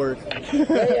actual work.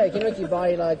 yeah, you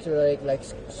buy like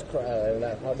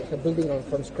building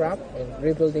from scrap and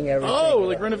rebuilding everything. Oh,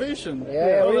 like renovation.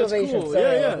 Yeah, oh, that's renovation. cool. Sorry,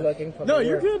 Yeah. I was looking for No, the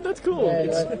you're word. good. That's cool. Yeah,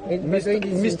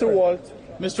 Mr. Walt.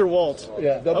 Mr. Walt.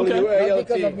 Yeah. Not W-A-L-T.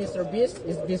 because of Mr. Beast,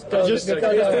 it's because Just of we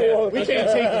can't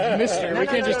take Mr. We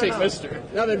can't just take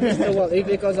Mr. not Mr. Walt. It's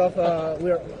because of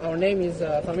our name is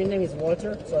family name is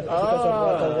Walter, so it's because of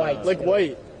Walter White. Like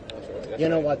White. You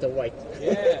know Walter White?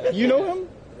 You know him?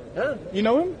 Huh? You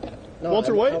know him? No,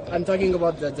 Walter White? I'm talking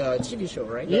about the TV show,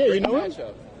 right? Yeah, you know him?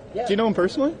 Yeah. Do you know him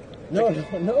personally?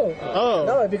 No. Oh.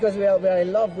 No, because we are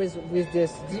in love with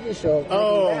this TV show.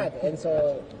 Oh. Bad, and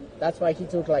so that's why he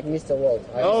took like Mr. World.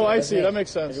 Oh, I see. That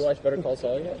makes sense. Have you watched Better Call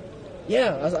Saul yet?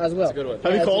 Yeah, as well. That's a good one.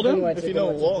 Have you called him? One, If you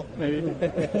know, well, maybe.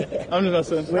 I'm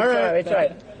just messing. All right. We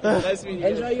tried. Nice meeting you.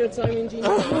 Enjoy your time in Genius.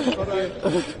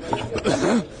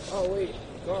 Oh wait,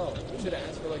 Karl, we should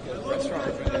ask for like a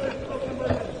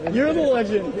restaurant. You're the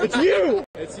legend. It's you.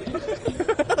 It's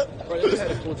Bro, they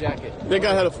had a cool jacket. That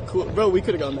guy had a cool. Bro, we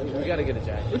could have gotten that We jacket. gotta get a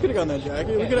jacket. We could have gotten that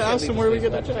jacket. We could have asked him where we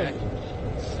get that jacket.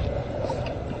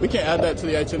 We can't add that to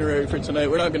the itinerary for tonight.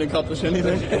 We're not going to accomplish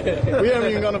anything. We haven't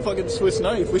even gone a fucking Swiss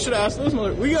knife. We should have asked those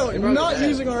mother. We got not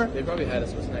using our. They probably had a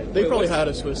Swiss knife. They probably had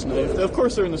a Swiss knife. Of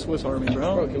course, they're in the Swiss Army,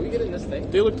 Bro, bro. can we get in this thing?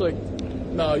 They looked like.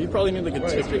 No, you probably need like a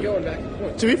Alright, let's be ticket. going back and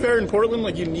forth. To be fair, in Portland,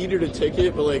 like you needed a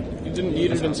ticket, but like you didn't need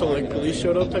it until like police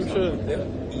showed up type shit.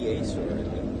 EA store.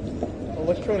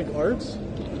 Electronic Arts,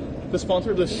 the sponsor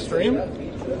of this stream.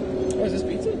 Oh, is this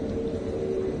pizza?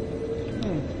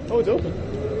 Oh, it's open.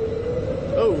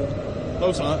 Oh, no,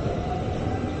 it's not.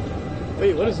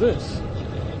 Wait, what is this?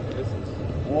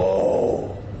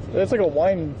 Whoa, that's like a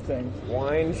wine thing.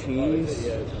 Wine, cheese,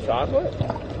 chocolate?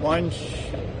 Wine.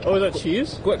 Oh, is that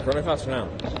cheese? Quick, run it faster now.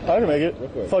 I can make it.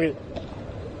 quick. Fuck it.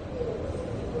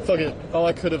 Fuck it. Oh,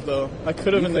 I could have though. I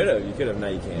could have. You could have. Now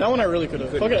you can't. That one I really could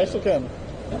have. couldn't. Fuck it, I still can.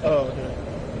 Oh, okay.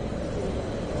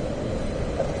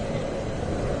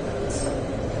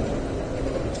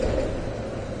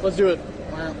 Let's do it.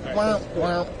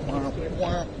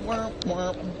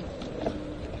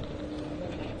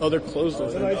 Oh, they're closed. I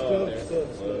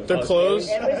think. They're closed.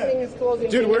 Everything is closing.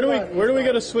 Dude, where do we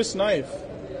get a Swiss knife?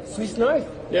 Swiss knife?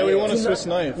 Yeah, we want a Swiss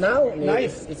knife. Now?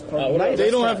 Knife. It's for knife. They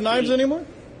don't have knives anymore?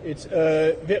 It's You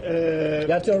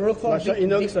have to look for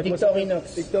inox, like Victorinox.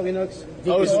 Victorinox.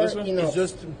 Oh, is it this one? Victorinox. It's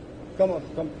just come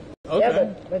on. Okay.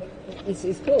 Yeah, but it's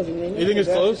closing. You think it's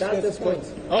closed? That's the point.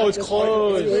 Oh, it's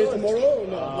closed. Tomorrow or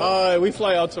no? We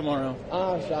fly out tomorrow.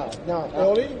 Ah, sure. No.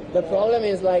 Early? The problem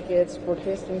is like it's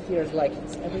protesting here. It's like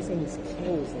everything is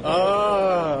closed.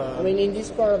 Ah. I mean, in this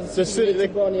part of the The city, city- you need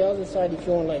to go on the other side if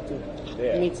you want like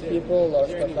to meet people or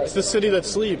stuff like It's the city that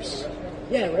sleeps. that.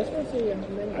 Yeah, restaurants.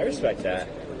 I respect that.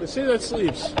 The city that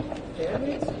sleeps.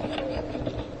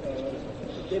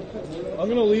 I'm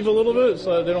gonna leave a little bit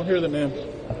so they don't hear the name.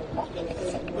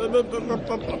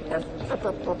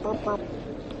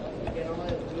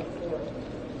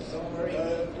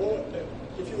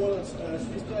 If you want a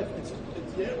Swiss knife, it's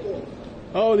the airport.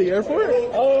 Oh, the airport?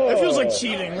 Oh, it feels like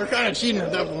cheating. We're kind of cheating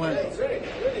at that point. It's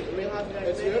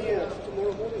the airport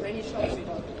tomorrow morning. Many shops.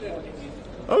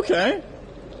 Okay.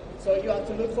 So you have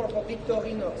to look for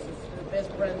Victorinox. It's the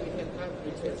best brand we can have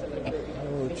in Switzerland.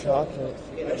 Oh, chocolate.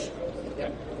 Yeah.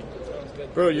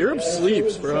 Bro, Europe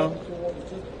sleeps, bro.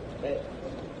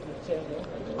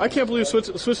 I can't believe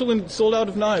Switzerland sold out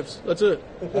of knives. That's it.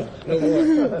 No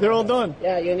more. They're all done.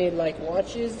 Yeah, you need like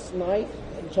watches, knife,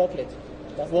 and chocolate.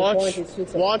 That's the point in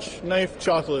Switzerland. Watch, knife,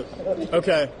 chocolate.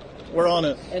 Okay, we're on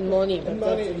it. And money.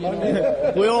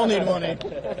 We all need money.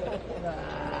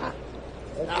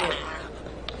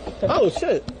 Oh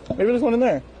shit! Maybe there's one in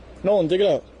there. Nolan, dig it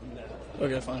out.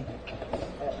 Okay, fine.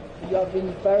 You have been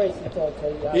in Paris, you told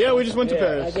me. Yeah, we just went to I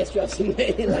Paris. guess you have seen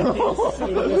many like this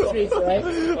in the streets, right?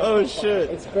 Oh shit!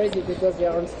 It's crazy because they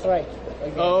are on strike.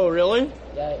 Like, Oh really?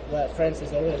 Yeah, well, France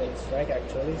is already on strike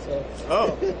actually, so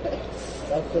Oh,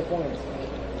 that's the point.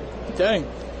 dang!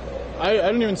 I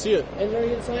didn't even see it. Enjoy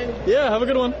your time. Yeah, have a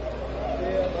good one.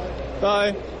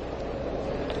 Bye.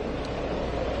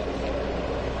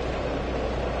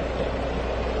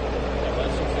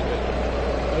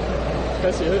 Can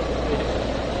I see it?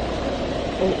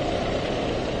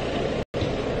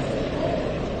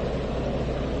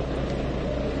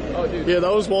 Oh, dude. Yeah,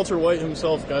 that was Walter White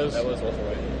himself, guys. That was Walter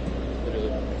White.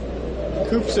 Literally.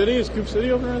 Coop City? Is Coop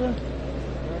City over there?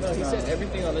 No, he said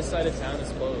everything on this side of town is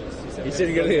closed. He said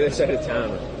you go to the other side of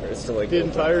town. Or it's still like The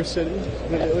entire city?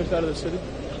 The other side of the city?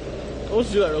 Well,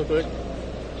 let's do that real quick.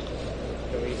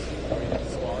 Can we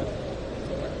spawn?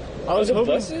 I was the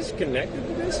hoping. buses connected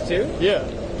to this too? Yeah.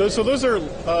 So those are,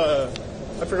 I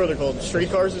forget what they're called.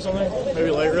 Streetcars or something? Maybe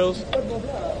light rails?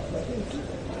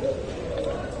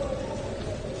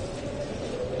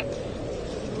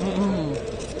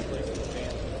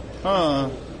 Huh.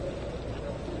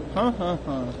 I'm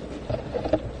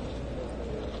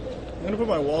gonna put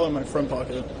my wallet in my front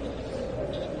pocket.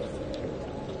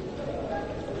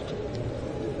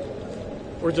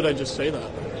 Or did I just say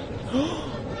that?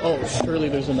 Oh, surely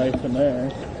there's a knife in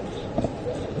there.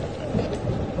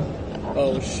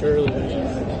 Oh, surely there's a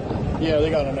knife. Yeah, they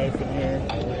got a knife in here.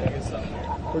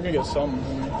 We're gonna get some.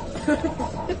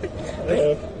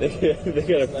 They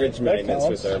got a fridge magnet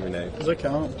Swiss Army knife. Does that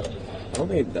count? I don't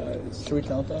think it does. Should we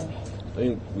count that? I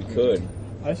think we could.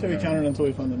 I say we count it until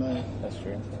we find the knife. That's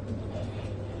true.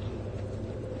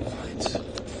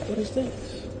 What is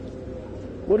this?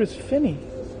 What is Finny?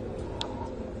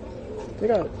 They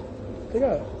got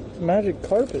magic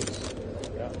carpets.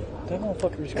 Yeah. That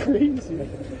motherfucker's crazy.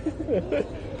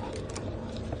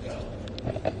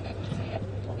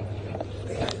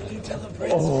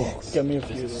 Oh, get me a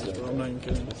few of those, bro. I'm not even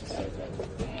kidding.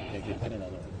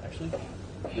 Actually,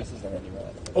 this is the one you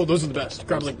want. Oh, those are the best.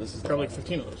 Grab like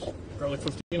 15 of those. Grab like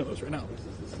 15 of those right now.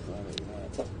 This is the one that you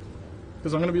want.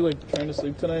 Because I'm gonna be like trying to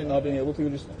sleep tonight and not being able to,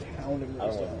 just pounding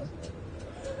this down.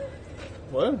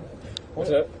 What? What's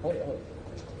that?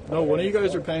 No, one of you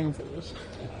guys are paying for this.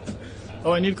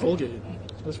 Oh, I need Colgate.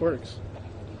 This works.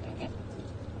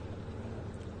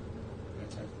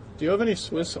 Do you have any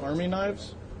Swiss Army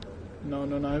knives? No,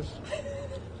 no knives.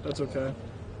 That's okay.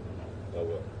 Oh,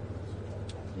 well.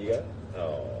 You got it?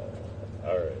 Oh,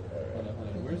 alright.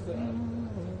 Where's the...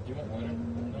 do you want water?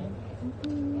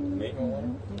 No? Me? You want water?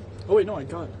 Oh wait, no, I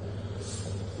got it.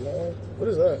 You want one? What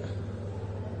is that?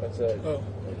 That's Oh,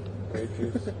 grape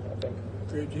juice, I think.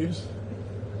 grape juice.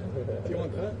 Do you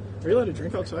want that? Are you allowed to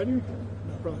drink outside here? No,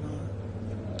 probably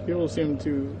not. People seem to,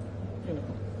 you know,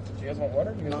 Do you guys want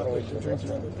water? You guys not want like to drink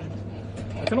and everything.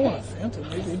 I kind of want a Fanta,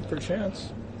 maybe, per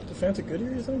chance. The Fanta good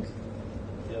here, you think?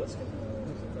 Yeah, that's good.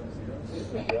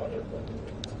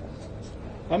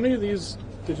 How many of these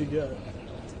did you get?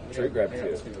 Trey grabbed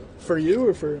two. For you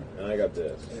or for... And I got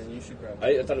this. And then you should grab...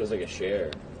 I thought it was like a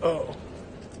share. Oh,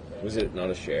 Was it not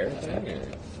a share?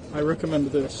 I recommend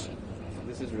this.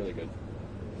 This is really good.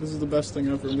 This is the best thing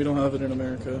ever. We don't have it in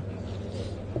America.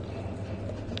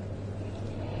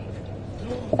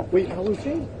 Wait, Hello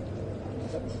King?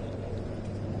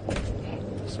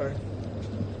 Sorry.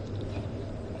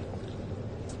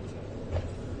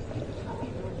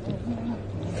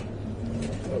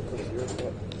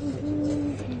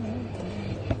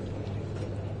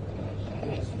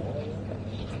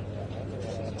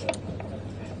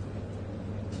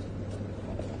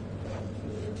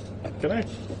 Can I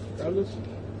grab this?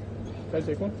 Can I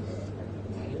take one?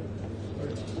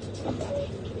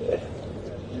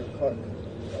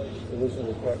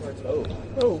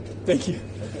 Oh, thank you.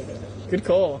 Good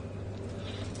call.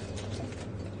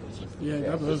 Yeah,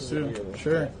 grab those too.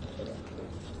 Sure.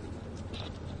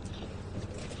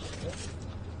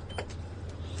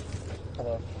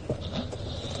 Hello.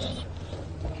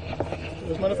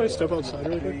 Does it mind if I step outside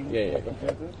really quick? Yeah, go.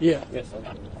 Yeah. Yes.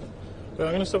 But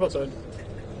I'm gonna step outside.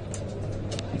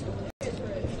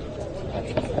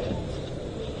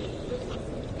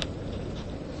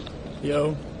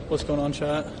 Yo, what's going on,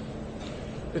 chat?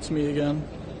 It's me again.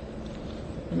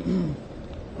 I'm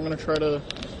gonna try to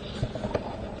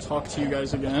talk to you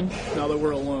guys again now that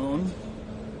we're alone.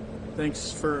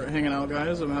 Thanks for hanging out,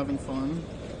 guys. I'm having fun.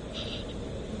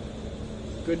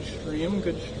 Good stream,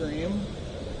 good stream.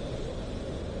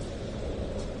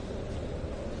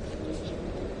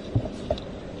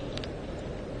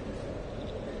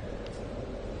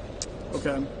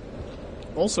 Okay.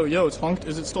 Also, yo, it's Honk.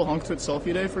 Is it still Honk Twit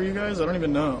Selfie Day for you guys? I don't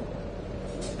even know.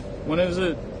 When is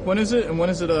it? When is it? And when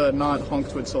is it not Honk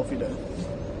Twit Selfie Day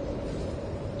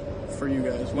for you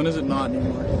guys? When is it not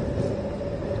anymore?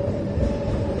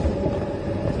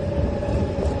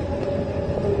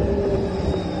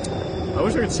 I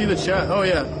wish I could see the chat. Oh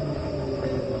yeah.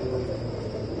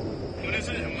 When is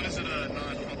it? And when is it not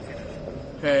Honk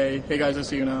Twit Day? Hey guys, I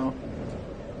see you now.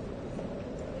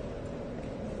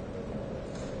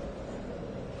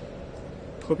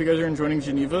 Hope you guys are enjoying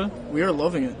Geneva. We are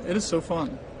loving it. It is so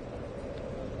fun.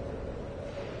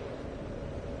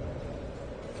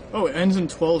 Oh, it ends in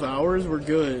 12 hours? We're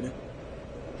good.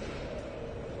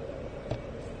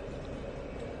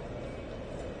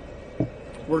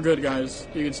 We're good, guys.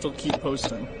 You can still keep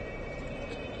posting.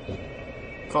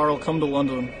 Karl, come to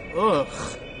London. Ugh.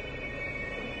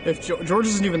 If George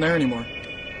isn't even there anymore,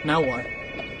 now what?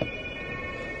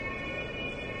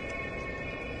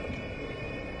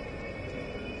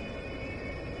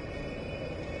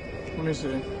 Let me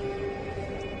see.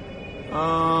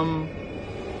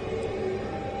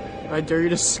 I dare you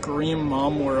to scream,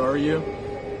 Mom, where are you?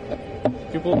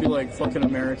 People will be like, fucking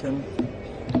American.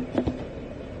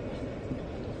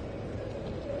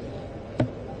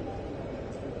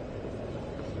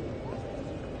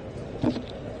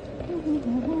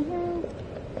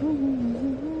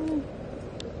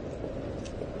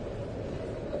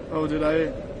 Oh, did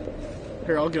I?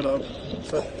 Here, I'll get up.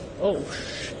 Oh,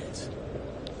 shit.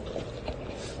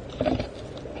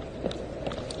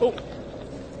 Oh.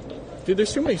 Dude,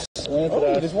 there's too many slanted Oh,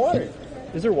 ass. there's water.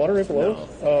 Is there water right below?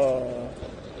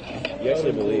 You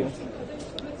actually believed.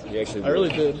 You actually I really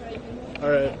did.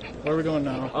 Alright, where are we going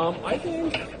now? I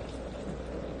think...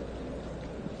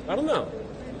 I don't know.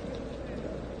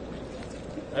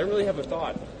 I didn't really have a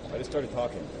thought. I just started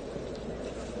talking.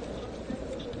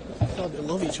 God, they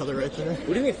love each other right there.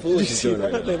 What do you think Did Foolish you is see doing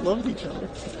that? right They now? loved each other.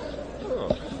 Oh,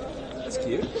 that's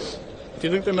cute. Do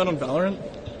you think they met on Valorant?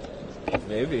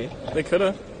 Maybe. They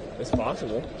coulda. It's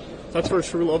possible. That's where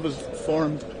true love is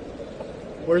formed.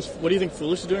 What do you think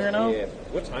Foolish is doing right now? Yeah.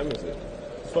 What time is it?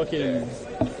 Fucking...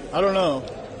 I don't know.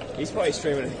 He's probably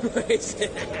streaming anyways.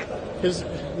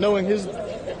 Knowing his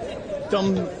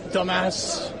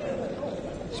dumbass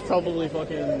is probably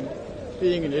fucking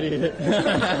being an idiot.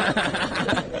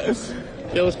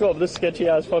 Yo, let's go up this sketchy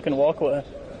ass fucking walkway.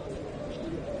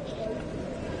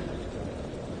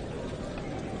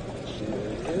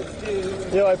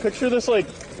 Yo, I picture this like,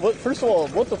 what? First of all,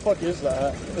 what the fuck is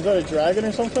that? Is that a dragon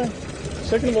or something?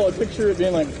 Second of all, I picture it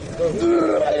being like. Who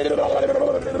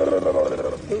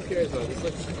cares though? This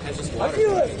looks has just I water.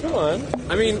 feel like, come on.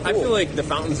 I mean, I feel like the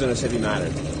fountains in a city matter.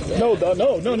 No.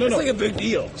 It's like a big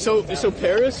deal. So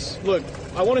Paris, look,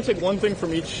 I want to take one thing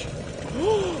from each.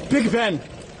 Big Ben.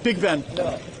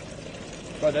 No.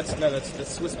 Bro, that's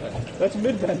Swiss Ben. That's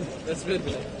Mid Ben. That's Mid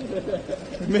Ben.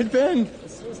 Mid Ben.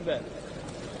 That's Swiss Ben.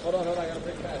 Hold on, I gotta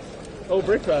break fast. Oh,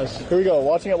 break fast. Here we go.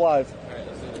 Watching it live. Alright,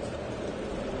 let's do this.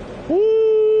 Woo!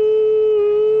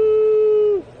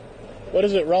 What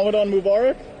is it? Ramadan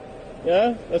Mubarak?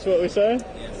 Yeah, that's what we say.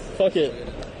 Yes. Fuck it.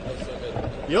 That was so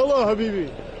good. Yalla,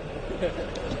 Habibi.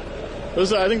 I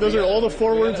think those are all the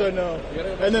 4 words I know.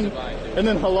 And then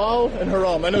halal and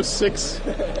haram. I know 6.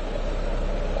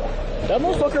 That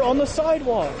motherfucker on the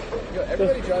sidewalk. Yo,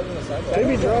 everybody driving on the sidewalk. They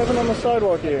be driving on the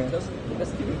sidewalk here. That's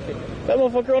even kidding. That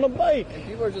motherfucker on a bike. And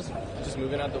people are just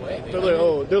moving out the way.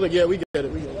 They're like, yeah, we get it. To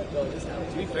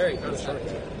be fair, he kind of short.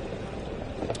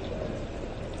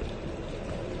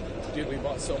 Dude, we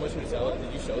bought so much Nutella.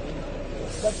 Did you show them?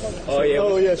 Oh, yeah.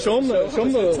 Oh yeah, show them the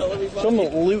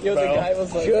loot, Yo, bro. the guy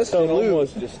was like, Just the an loot.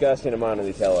 almost disgusting amount of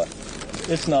Nutella.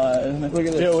 It's not. Look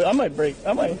at this. Yo, I might. Look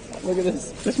at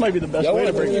this. This might be the best way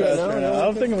to break fast right now.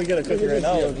 I'm thinking we get a cookie right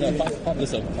now. No, pop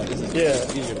this up. This is Yeah.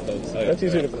 easier to close. That's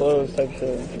easier to close type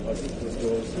shit.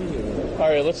 All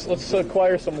right, let's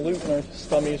acquire some loot in our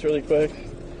stummies really quick.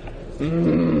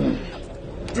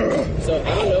 So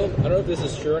I don't know if this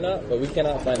is true or not, but we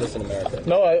cannot find this in America.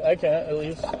 No, I can't at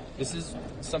least. This is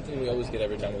something we always get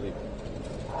every time we leave.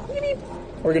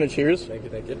 We're gonna cheers. Thank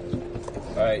you.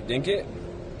 All right, dink it.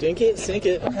 Dink it, sink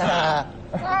it.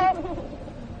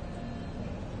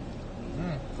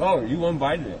 Oh, you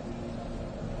one-bited it.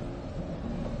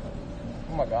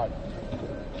 Oh my god.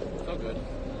 So good.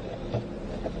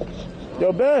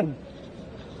 Yo, Ben.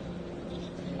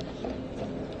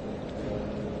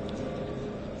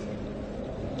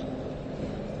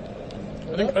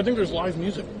 I think there's live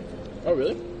music. Oh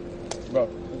really? Bro,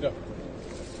 let's go.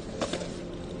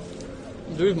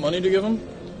 Do we have money to give him?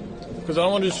 Because I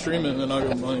don't want to just stream it and then not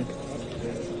give him money.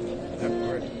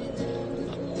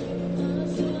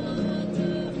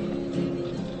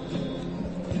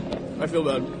 I feel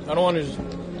bad. I don't want to just... You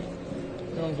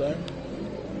know what I'm saying?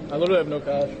 I literally have no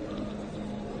cash.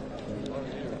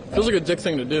 Feels like a dick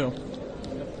thing to do.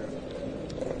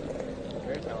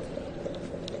 Very talented.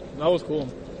 That was cool.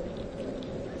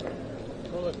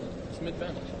 Oh look, it's Mid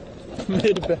Ben.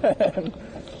 Mid Ben.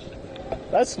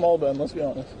 That's small Ben, let's be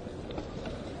honest.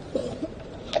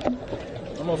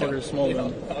 That motherfucker's small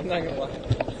Ben. I'm not gonna lie.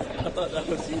 I thought that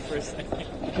was you for a second.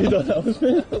 You thought that was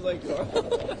me? I was like, Karl.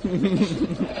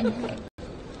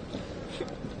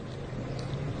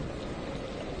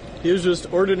 He was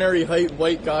just ordinary height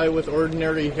white guy with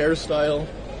ordinary hairstyle.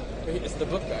 It's the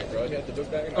book bag, bro. You have the book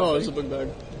bag. Oh, it's a book bag.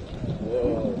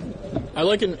 Whoa. I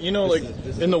like in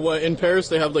in Paris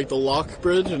they have like the lock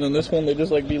bridge, and in this one they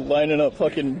just like be lining up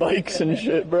fucking bikes and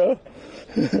shit, bro.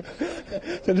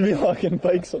 They'd be locking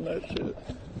bikes on that shit.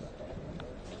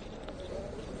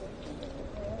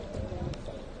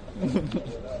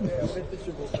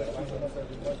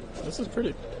 This is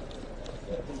pretty.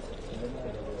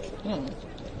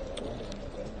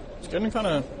 It's getting kind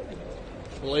of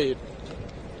late.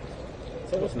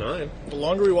 It's almost 9. The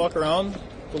longer we walk around,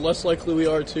 the less likely we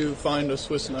are to find a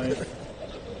Swiss knife.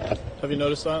 Have you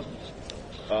noticed that?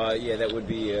 Yeah, that would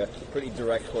be a pretty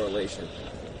direct correlation.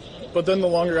 But then the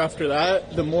longer after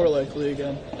that, the more likely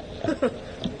again.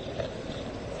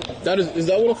 Is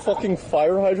that what a fucking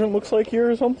fire hydrant looks like here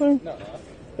or something? No.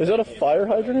 Is that a fire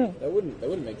hydrant? That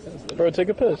wouldn't make sense. Would it? Bro, take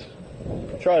a piss.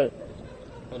 Try it.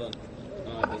 Hold on. It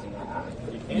doesn't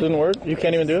work. Doesn't work? You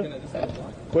can't even do it?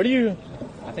 Where do you...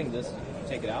 I think this,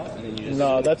 take it out, and then you just...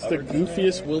 No, that's the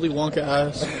goofiest Willy Wonka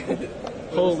ass.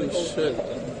 Holy shit.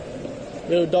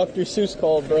 Yo, Dr. Seuss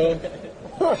called, bro.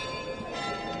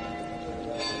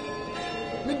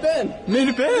 Mid-Ben!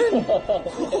 Mid-Ben!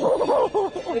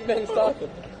 Mid-Ben's talking.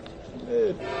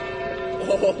 Dude.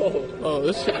 Oh,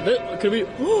 this could be...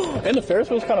 And the Ferris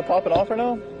wheel's kind of popping off right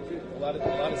now? A lot is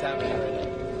happening right now.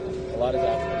 A lot is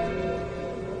happening.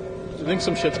 Do you think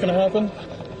some shit's gonna happen?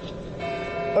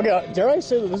 Okay, dare I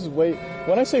say that this is way...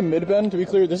 When I say Mid-Ben, to be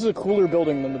clear, this is a cooler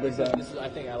building than the Big Ben. I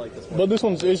think I like this one. But this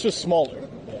one's it's just smaller.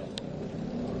 Yeah.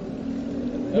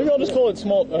 Maybe I'll just call it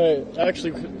small...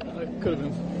 actually, I could have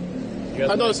been...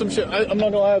 I thought some shit... I'm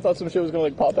not gonna lie, I thought some shit was gonna,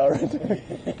 like, pop out right there.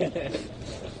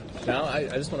 Now, I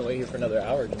just want to wait here for another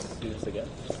hour just to do this again.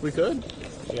 We could.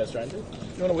 You guys trying to? You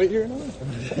wanna wait here another?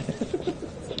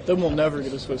 Then we'll never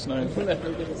get a Swiss knife. We'll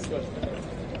never get a Swiss.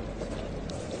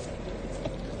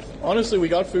 Honestly, we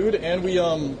got food and we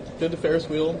did the Ferris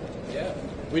wheel. Yeah.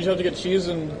 We just have to get cheese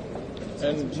and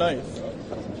knife.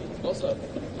 Also,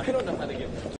 I don't know how to get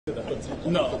to the hotel.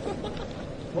 No.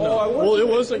 Well, it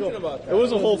was like it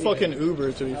was a whole fucking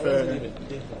Uber, to be fair.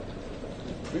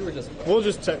 We were just... We'll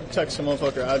just text some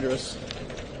motherfucker address.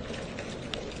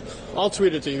 I'll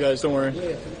tweet it to you guys, don't worry.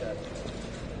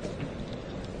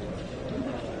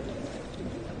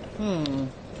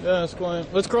 Yeah, it's going.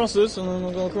 Let's cross this and then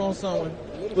we'll go across that way.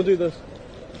 We'll do this.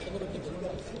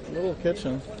 Little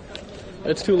kitchen.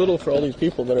 It's too little for all these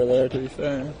people that are there, to be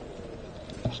fair.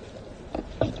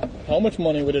 How much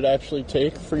money would it actually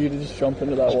take for you to just jump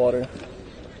into that water?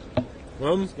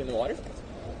 Just get in the water?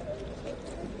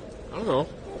 I don't know.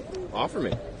 Offer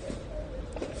me.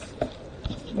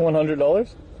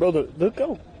 $100? Bro, look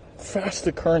how fast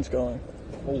the current's going.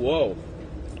 Oh, whoa.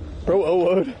 Bro,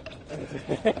 oh,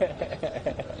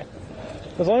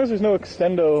 as long as there's no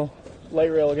extendo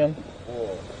light rail again.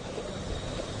 Whoa.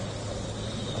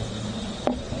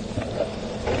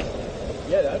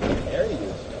 Yeah, that'd be airy,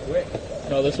 dude. Quick.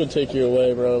 No, this would take you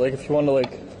away, bro. Like, if you wanted to,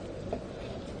 like,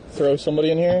 throw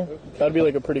somebody in here, that'd be,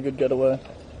 like, a pretty good getaway.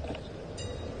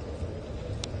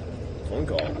 Phone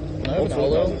call. Can I have an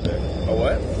aloe? A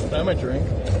what? Can I have my drink?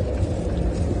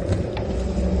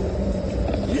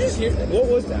 You just hear... What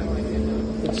was that?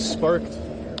 It sparked.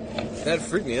 That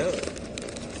freaked me out.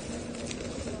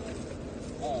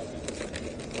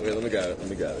 Okay, let me grab it.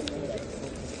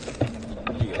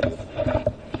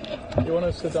 You want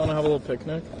to sit down and have a little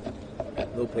picnic?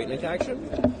 Little picnic action?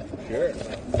 Sure.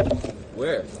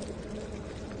 Where?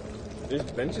 There's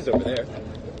benches over there.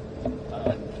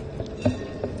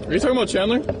 Are you talking about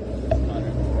Chandler?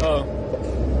 Oh.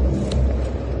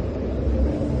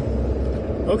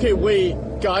 Okay, wait,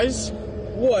 guys.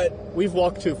 What? We've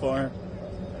walked too far.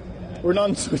 We're not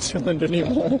in Switzerland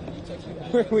anymore.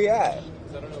 Where are we at? I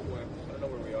don't know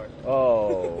where we are.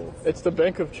 Oh. It's the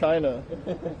Bank of China.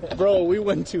 Bro, we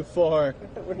went too far.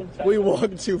 We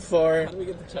walked too far. How do we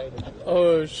get to China?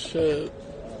 Oh, shit.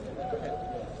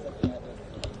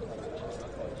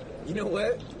 You know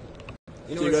what? You know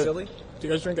Do you what's guys- silly? Do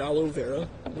you guys drink aloe vera?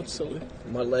 What's silly?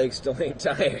 My legs still ain't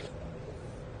tired.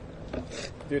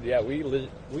 Dude, yeah, we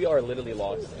are literally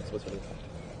lost in Switzerland.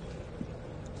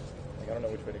 Like, I don't know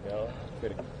which way to go.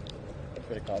 Which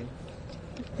way to come.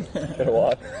 Which way to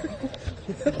walk.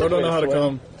 Bro don't know how to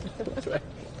come.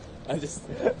 I'm just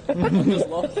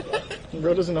lost.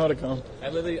 Bro doesn't know how to come.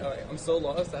 I'm so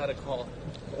lost I had to call.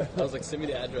 I was like, send me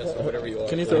the address or whatever you are.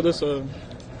 Can you throw this Were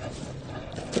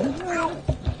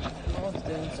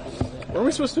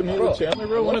we supposed to meet with Chandler,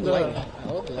 bro? One of the... I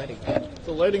love the lighting.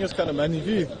 The lighting is kind of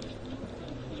magnifique.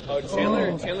 Oh,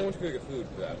 Chandler went to go get food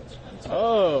for that.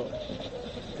 Oh.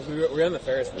 Because we were on the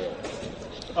Ferris wheel.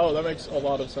 Oh, that makes a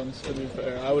lot of sense, to be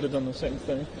fair. I would have done the same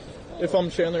thing. If I'm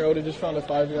Chandler, I would have just found a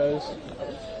Five Guys.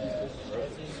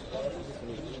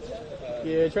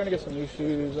 Yeah, trying to get some new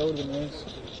shoes. That would have been nice.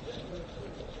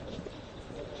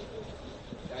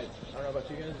 Guys, I don't know about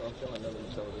you guys, but I'm feeling another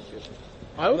television.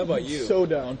 I would How about be you? so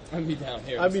down. I'd be down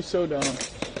here. I'd be so down.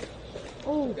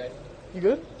 Oh, Okay. you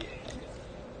good?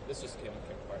 This just came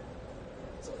apart.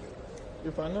 It's all good.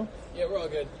 You're fine now? Yeah, we're all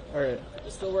good. Alright.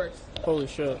 It still works. Holy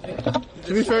shit.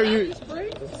 To be fair, you...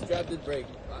 This strap did break.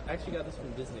 I actually got this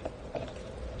from Disney.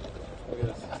 Look at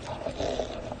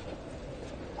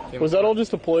this. Was that all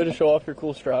just a ploy to show off your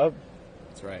cool strap?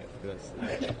 That's right. Look at this.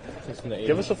 It's from the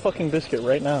Give us a fucking biscuit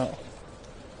right now.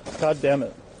 God damn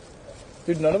it.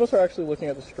 Dude, none of us are actually looking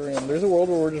at the stream. There's a world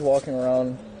where we're just walking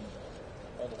around.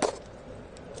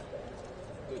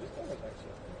 Dude, this camera's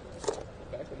actually... The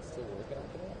fact that it's still working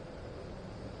after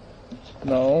that?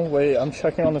 No, wait, I'm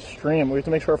checking on the stream. We have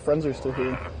to make sure our friends are still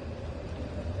here.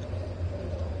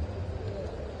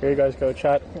 Here you guys go,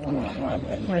 chat.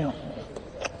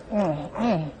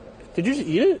 Did you just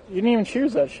eat it? You didn't even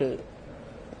cheers that shit.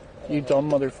 You dumb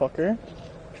motherfucker.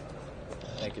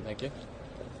 Thank you, thank you.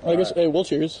 I guess, hey, we'll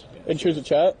cheers. And cheers to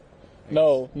chat?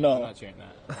 No, I'm no. not cheering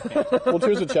that. Okay. We'll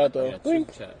cheers to chat, though. Yeah, cheers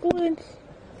Blink, to chat. blink.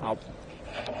 Ow.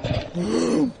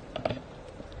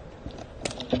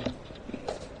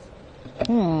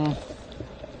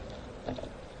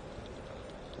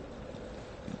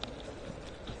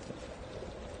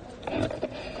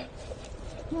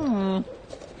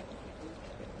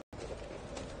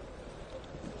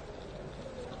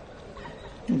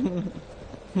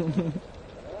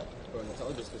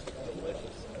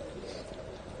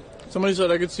 Somebody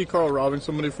said I could see Karl robbing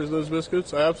somebody for those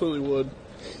biscuits. I absolutely would.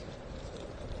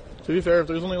 To be fair, if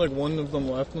there's only like one of them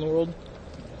left in the world,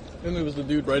 and it was the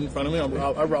dude right in front of me, I'd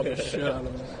rob the shit out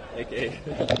of him. AKA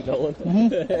Nolan.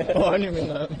 Oh, I didn't mean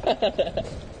that.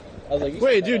 I was like,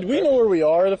 wait, dude, we know where we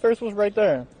are. The first was right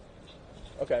there.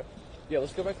 Okay. Yeah,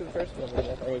 let's go back to the first one. We're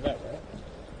on our way back,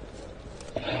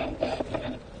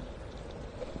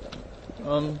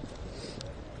 right?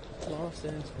 Lost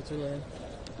in Switzerland.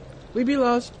 We be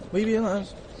lost. We be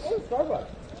lost. Oh, Starbucks.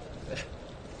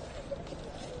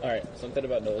 Alright, something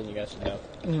about Nolan you guys should know.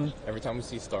 Mm-hmm. Every time we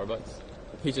see Starbucks,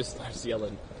 he just starts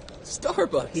yelling,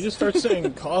 Starbucks! He just starts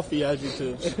saying coffee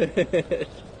adjectives.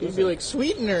 He'd be like,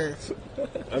 sweetener.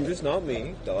 I'm just not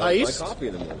me. I like Iced? my coffee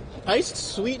in the morning. Iced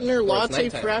sweetener, it's latte,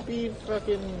 nighttime. frappy,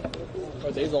 fucking...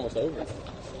 Our day's almost over.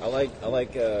 I like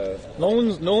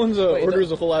Nolan's Wait,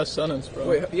 orders a whole ass sentence, bro.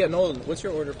 Wait, yeah, Nolan, what's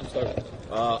your order from Starbucks?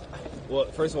 well,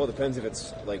 first of all, it depends if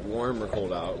it's like warm or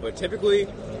cold out. But typically,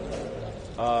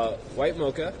 white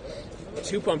mocha,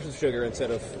 2 pumps of sugar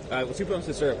instead of 2 pumps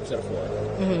of syrup instead of 4.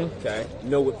 Mm-hmm. Okay,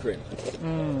 no whipped cream.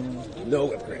 No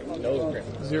whipped cream. No whipped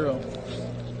cream. 0.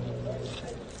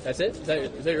 That's it? Is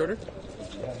that your order?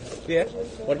 Yeah.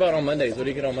 What about on Mondays? What do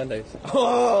you get on Mondays?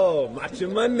 Oh,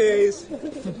 Matcha Mondays.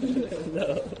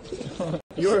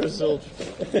 You're a zilch.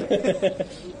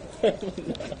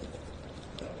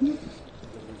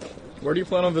 Where do you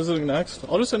plan on visiting next?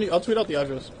 I'll tweet out the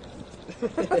address.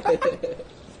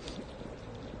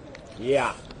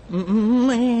 Yeah.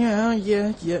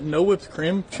 Yeah. No whipped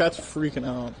cream? Chat's freaking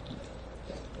out.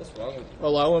 What's wrong with you?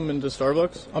 Allow him into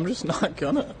Starbucks? I'm just not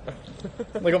gonna.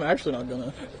 Like, I'm actually not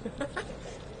gonna.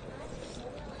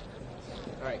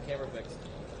 Alright, camera fixed.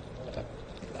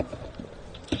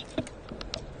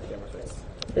 Camera fixed.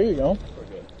 There you go. We're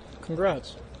good.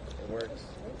 Congrats. It works.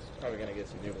 It's probably gonna get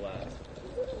some new glass.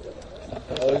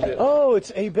 Oh, is it? Oh,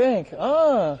 it's a bank.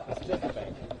 Ah. It's just a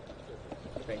bank.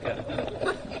 Bank cut.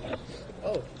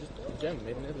 Oh, just a gem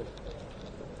made in Italy.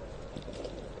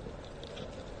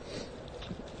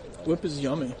 Whip is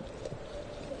yummy.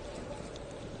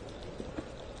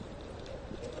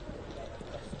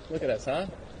 Look at us, huh?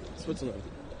 Switzerland.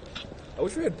 I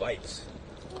wish we had bikes.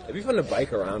 It'd be fun to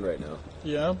bike around right now.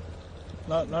 Yeah.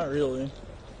 Not really.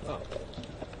 Oh.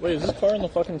 Wait, is this car on the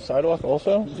fucking sidewalk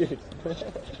also? Dude.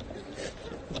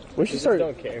 We should start.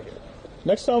 Don't care.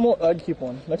 Next time, I'd keep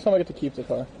one. Next time I get to keep the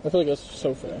car. I feel like that's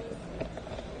so fair.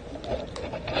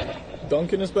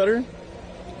 Duncan is better?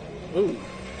 Ooh.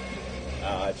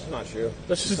 It's just not true.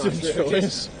 That's just It's a not true.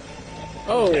 choice.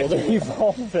 Oh, they're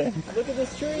evolving. Look at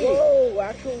this tree. Whoa,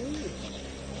 actual leaves.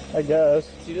 I guess.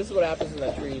 See, this is what happens in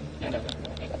that tree.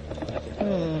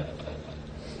 Oh,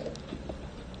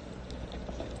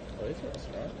 this is a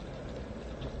restaurant.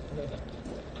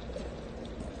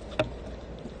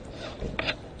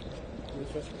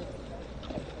 This restaurant?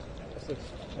 This looks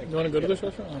like You want to go to this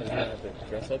restaurant? Does it have to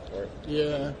dress up or?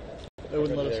 Yeah. They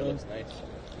wouldn't let us There in. looks nice.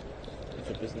 It's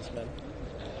a businessman.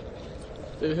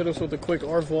 They hit us with a quick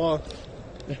au revoir.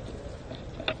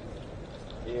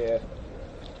 Yeah.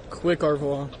 Quick au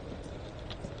revoir.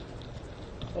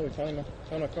 Oh, we found a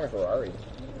car. Ferrari.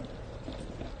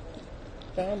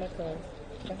 Found my car.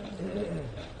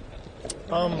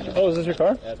 Oh, is this your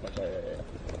car? That's my car. Yeah.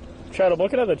 Chat, I'm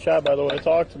looking at the chat, by the way.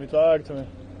 Talk to me. It's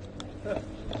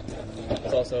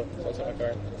also my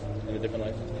car in a different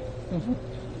life.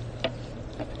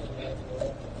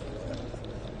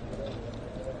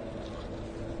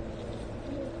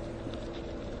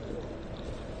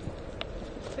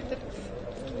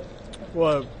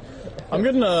 What? I'm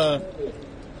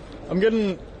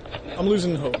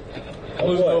losing hope.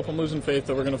 I'm losing faith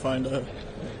that we're gonna find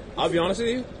I'll be honest with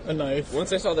you. a knife.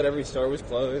 Once I saw that every store was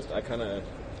closed, I kind of.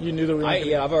 You knew that we were gonna...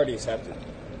 Yeah, I've already accepted.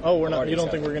 Oh, we're not. already You don't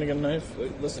think accepted. we're gonna get a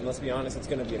knife? Listen, let's be honest. It's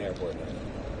going to be an airport night.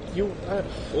 You.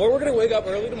 Or we're going to wake up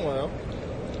early tomorrow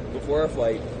before our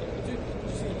flight.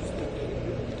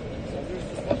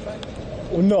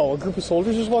 Oh, no, a group of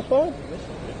soldiers just walked by.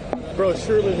 Bro,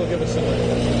 surely they'll give us a knife.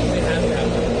 They have to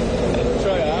have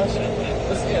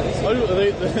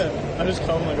I just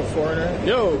come like a foreigner.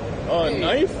 Yo,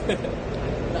 knife?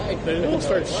 Knife. They all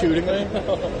start shooting me.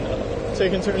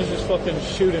 Taking turns just fucking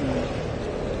shooting me.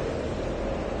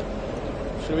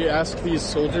 Should we ask these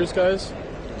soldiers, guys?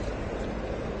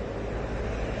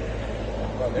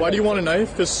 Why do you want a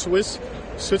knife? Because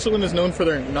Switzerland is known for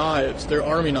their knives, their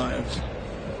army knives.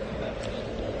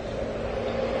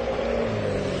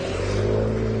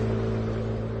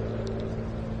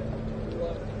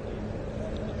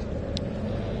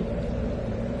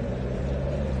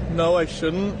 No, I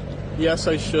shouldn't. Yes,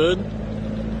 I should.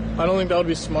 I don't think that would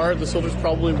be smart. The soldiers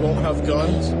probably won't have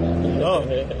guns. Oh.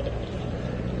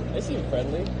 They seem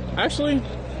friendly. Actually,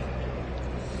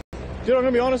 dude, I'm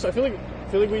gonna be honest. I feel like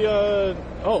we, oh,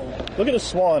 look at the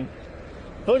swan.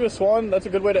 I feel like the swan, that's a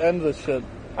good way to end this shit.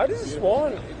 How does the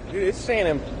swan, dude, it's staying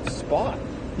in spot.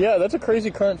 Yeah, that's a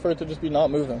crazy current for it to just be not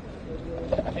moving.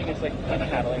 I think it's like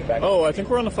paddling back. Oh, I think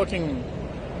we're on the fucking,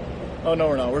 oh no,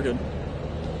 we're not. We're good.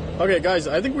 Okay, guys,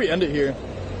 I think we end it here.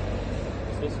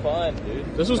 This was fun,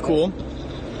 dude. This was cool.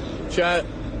 Chat,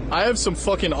 I have some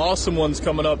fucking awesome ones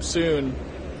coming up soon.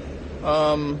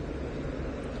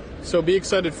 So be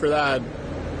excited for that.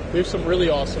 We have some really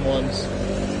awesome ones.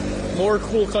 More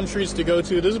cool countries to go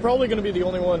to. This is probably going to be the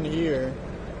only one here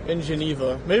in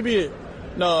Geneva. Maybe,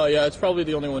 no, yeah, it's probably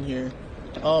the only one here.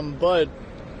 But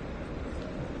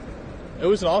it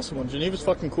was an awesome one. Geneva's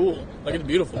fucking cool. Like, it's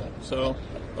beautiful. So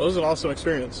it was an awesome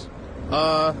experience.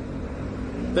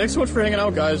 Thanks so much for hanging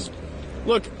out, guys.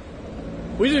 Look,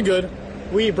 we did good.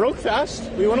 We broke fast.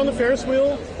 We went on the Ferris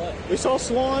wheel. We saw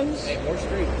swans. Hey, more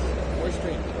streams. More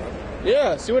streams, bro.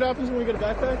 Yeah, see what happens when we get a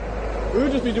backpack? We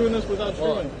would just be doing this without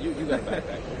streaming. Well, you got a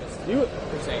backpack. You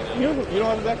saying that. you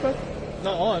don't have a backpack?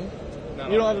 Not on.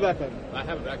 You don't have a backpack. I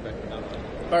have a backpack, but not on.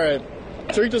 Alright.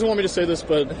 Tariq doesn't want me to say this,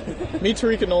 but me,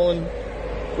 Tariq, and Nolan,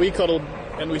 we cuddled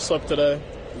and we slept today.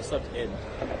 We slept in.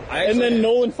 And then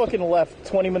Nolan fucking left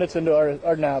 20 minutes into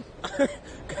our nap.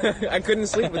 I couldn't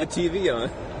sleep with the TV on.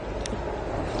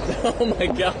 Oh my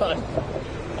god.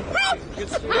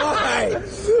 Why?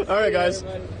 Alright, guys.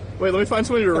 Wait, let me find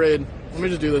somebody to raid. Let me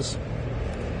just do this.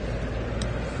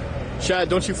 Chat,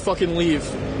 don't you fucking leave.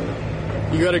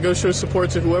 You gotta go show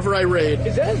support to whoever I raid.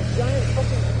 Is that a giant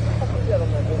fucking that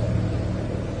on my door?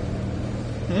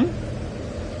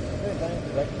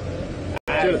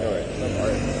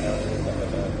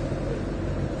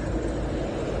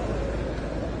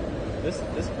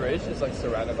 This bridge is like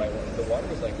surrounded by water. The water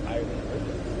is like higher than the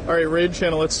bridge. Alright, raid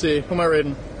channel, let's see. Who am I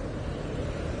raiding?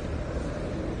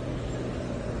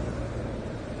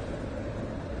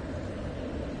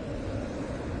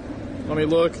 Let me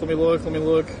look.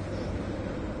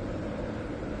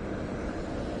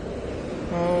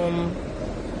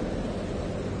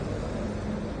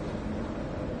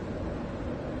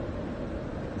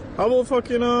 How about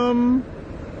fucking,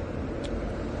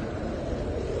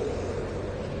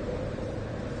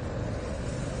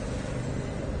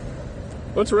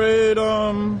 let's raid,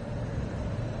 how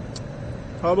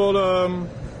about,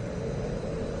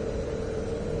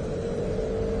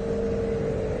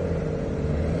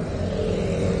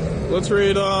 let's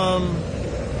raid,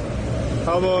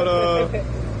 how about,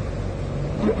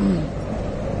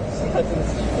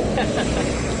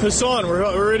 Hassan,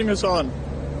 we're raiding Hassan.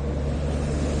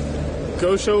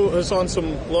 Go show Hassan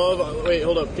some love. Wait,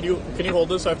 hold up. Can you hold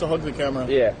this? I have to hug the camera.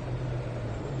 Yeah.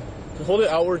 Just hold it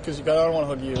outward because I don't want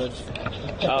to hug you.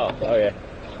 Oh, okay.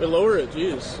 Wait, lower it.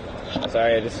 Jeez.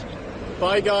 Sorry, I just...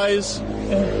 Bye, guys.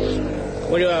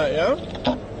 Look at that, yeah?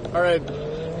 Alright.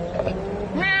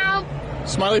 Meow.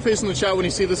 Smiley face in the chat when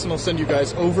you see this, and I'll send you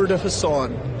guys over to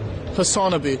Hassan.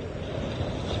 Hassanabi.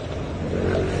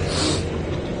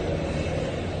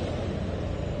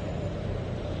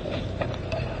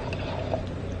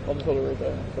 I'll just hold it right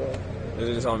there. So. Is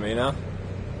it just on me now?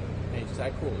 Hey, just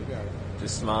act cool. You got it.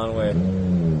 Just smiling away.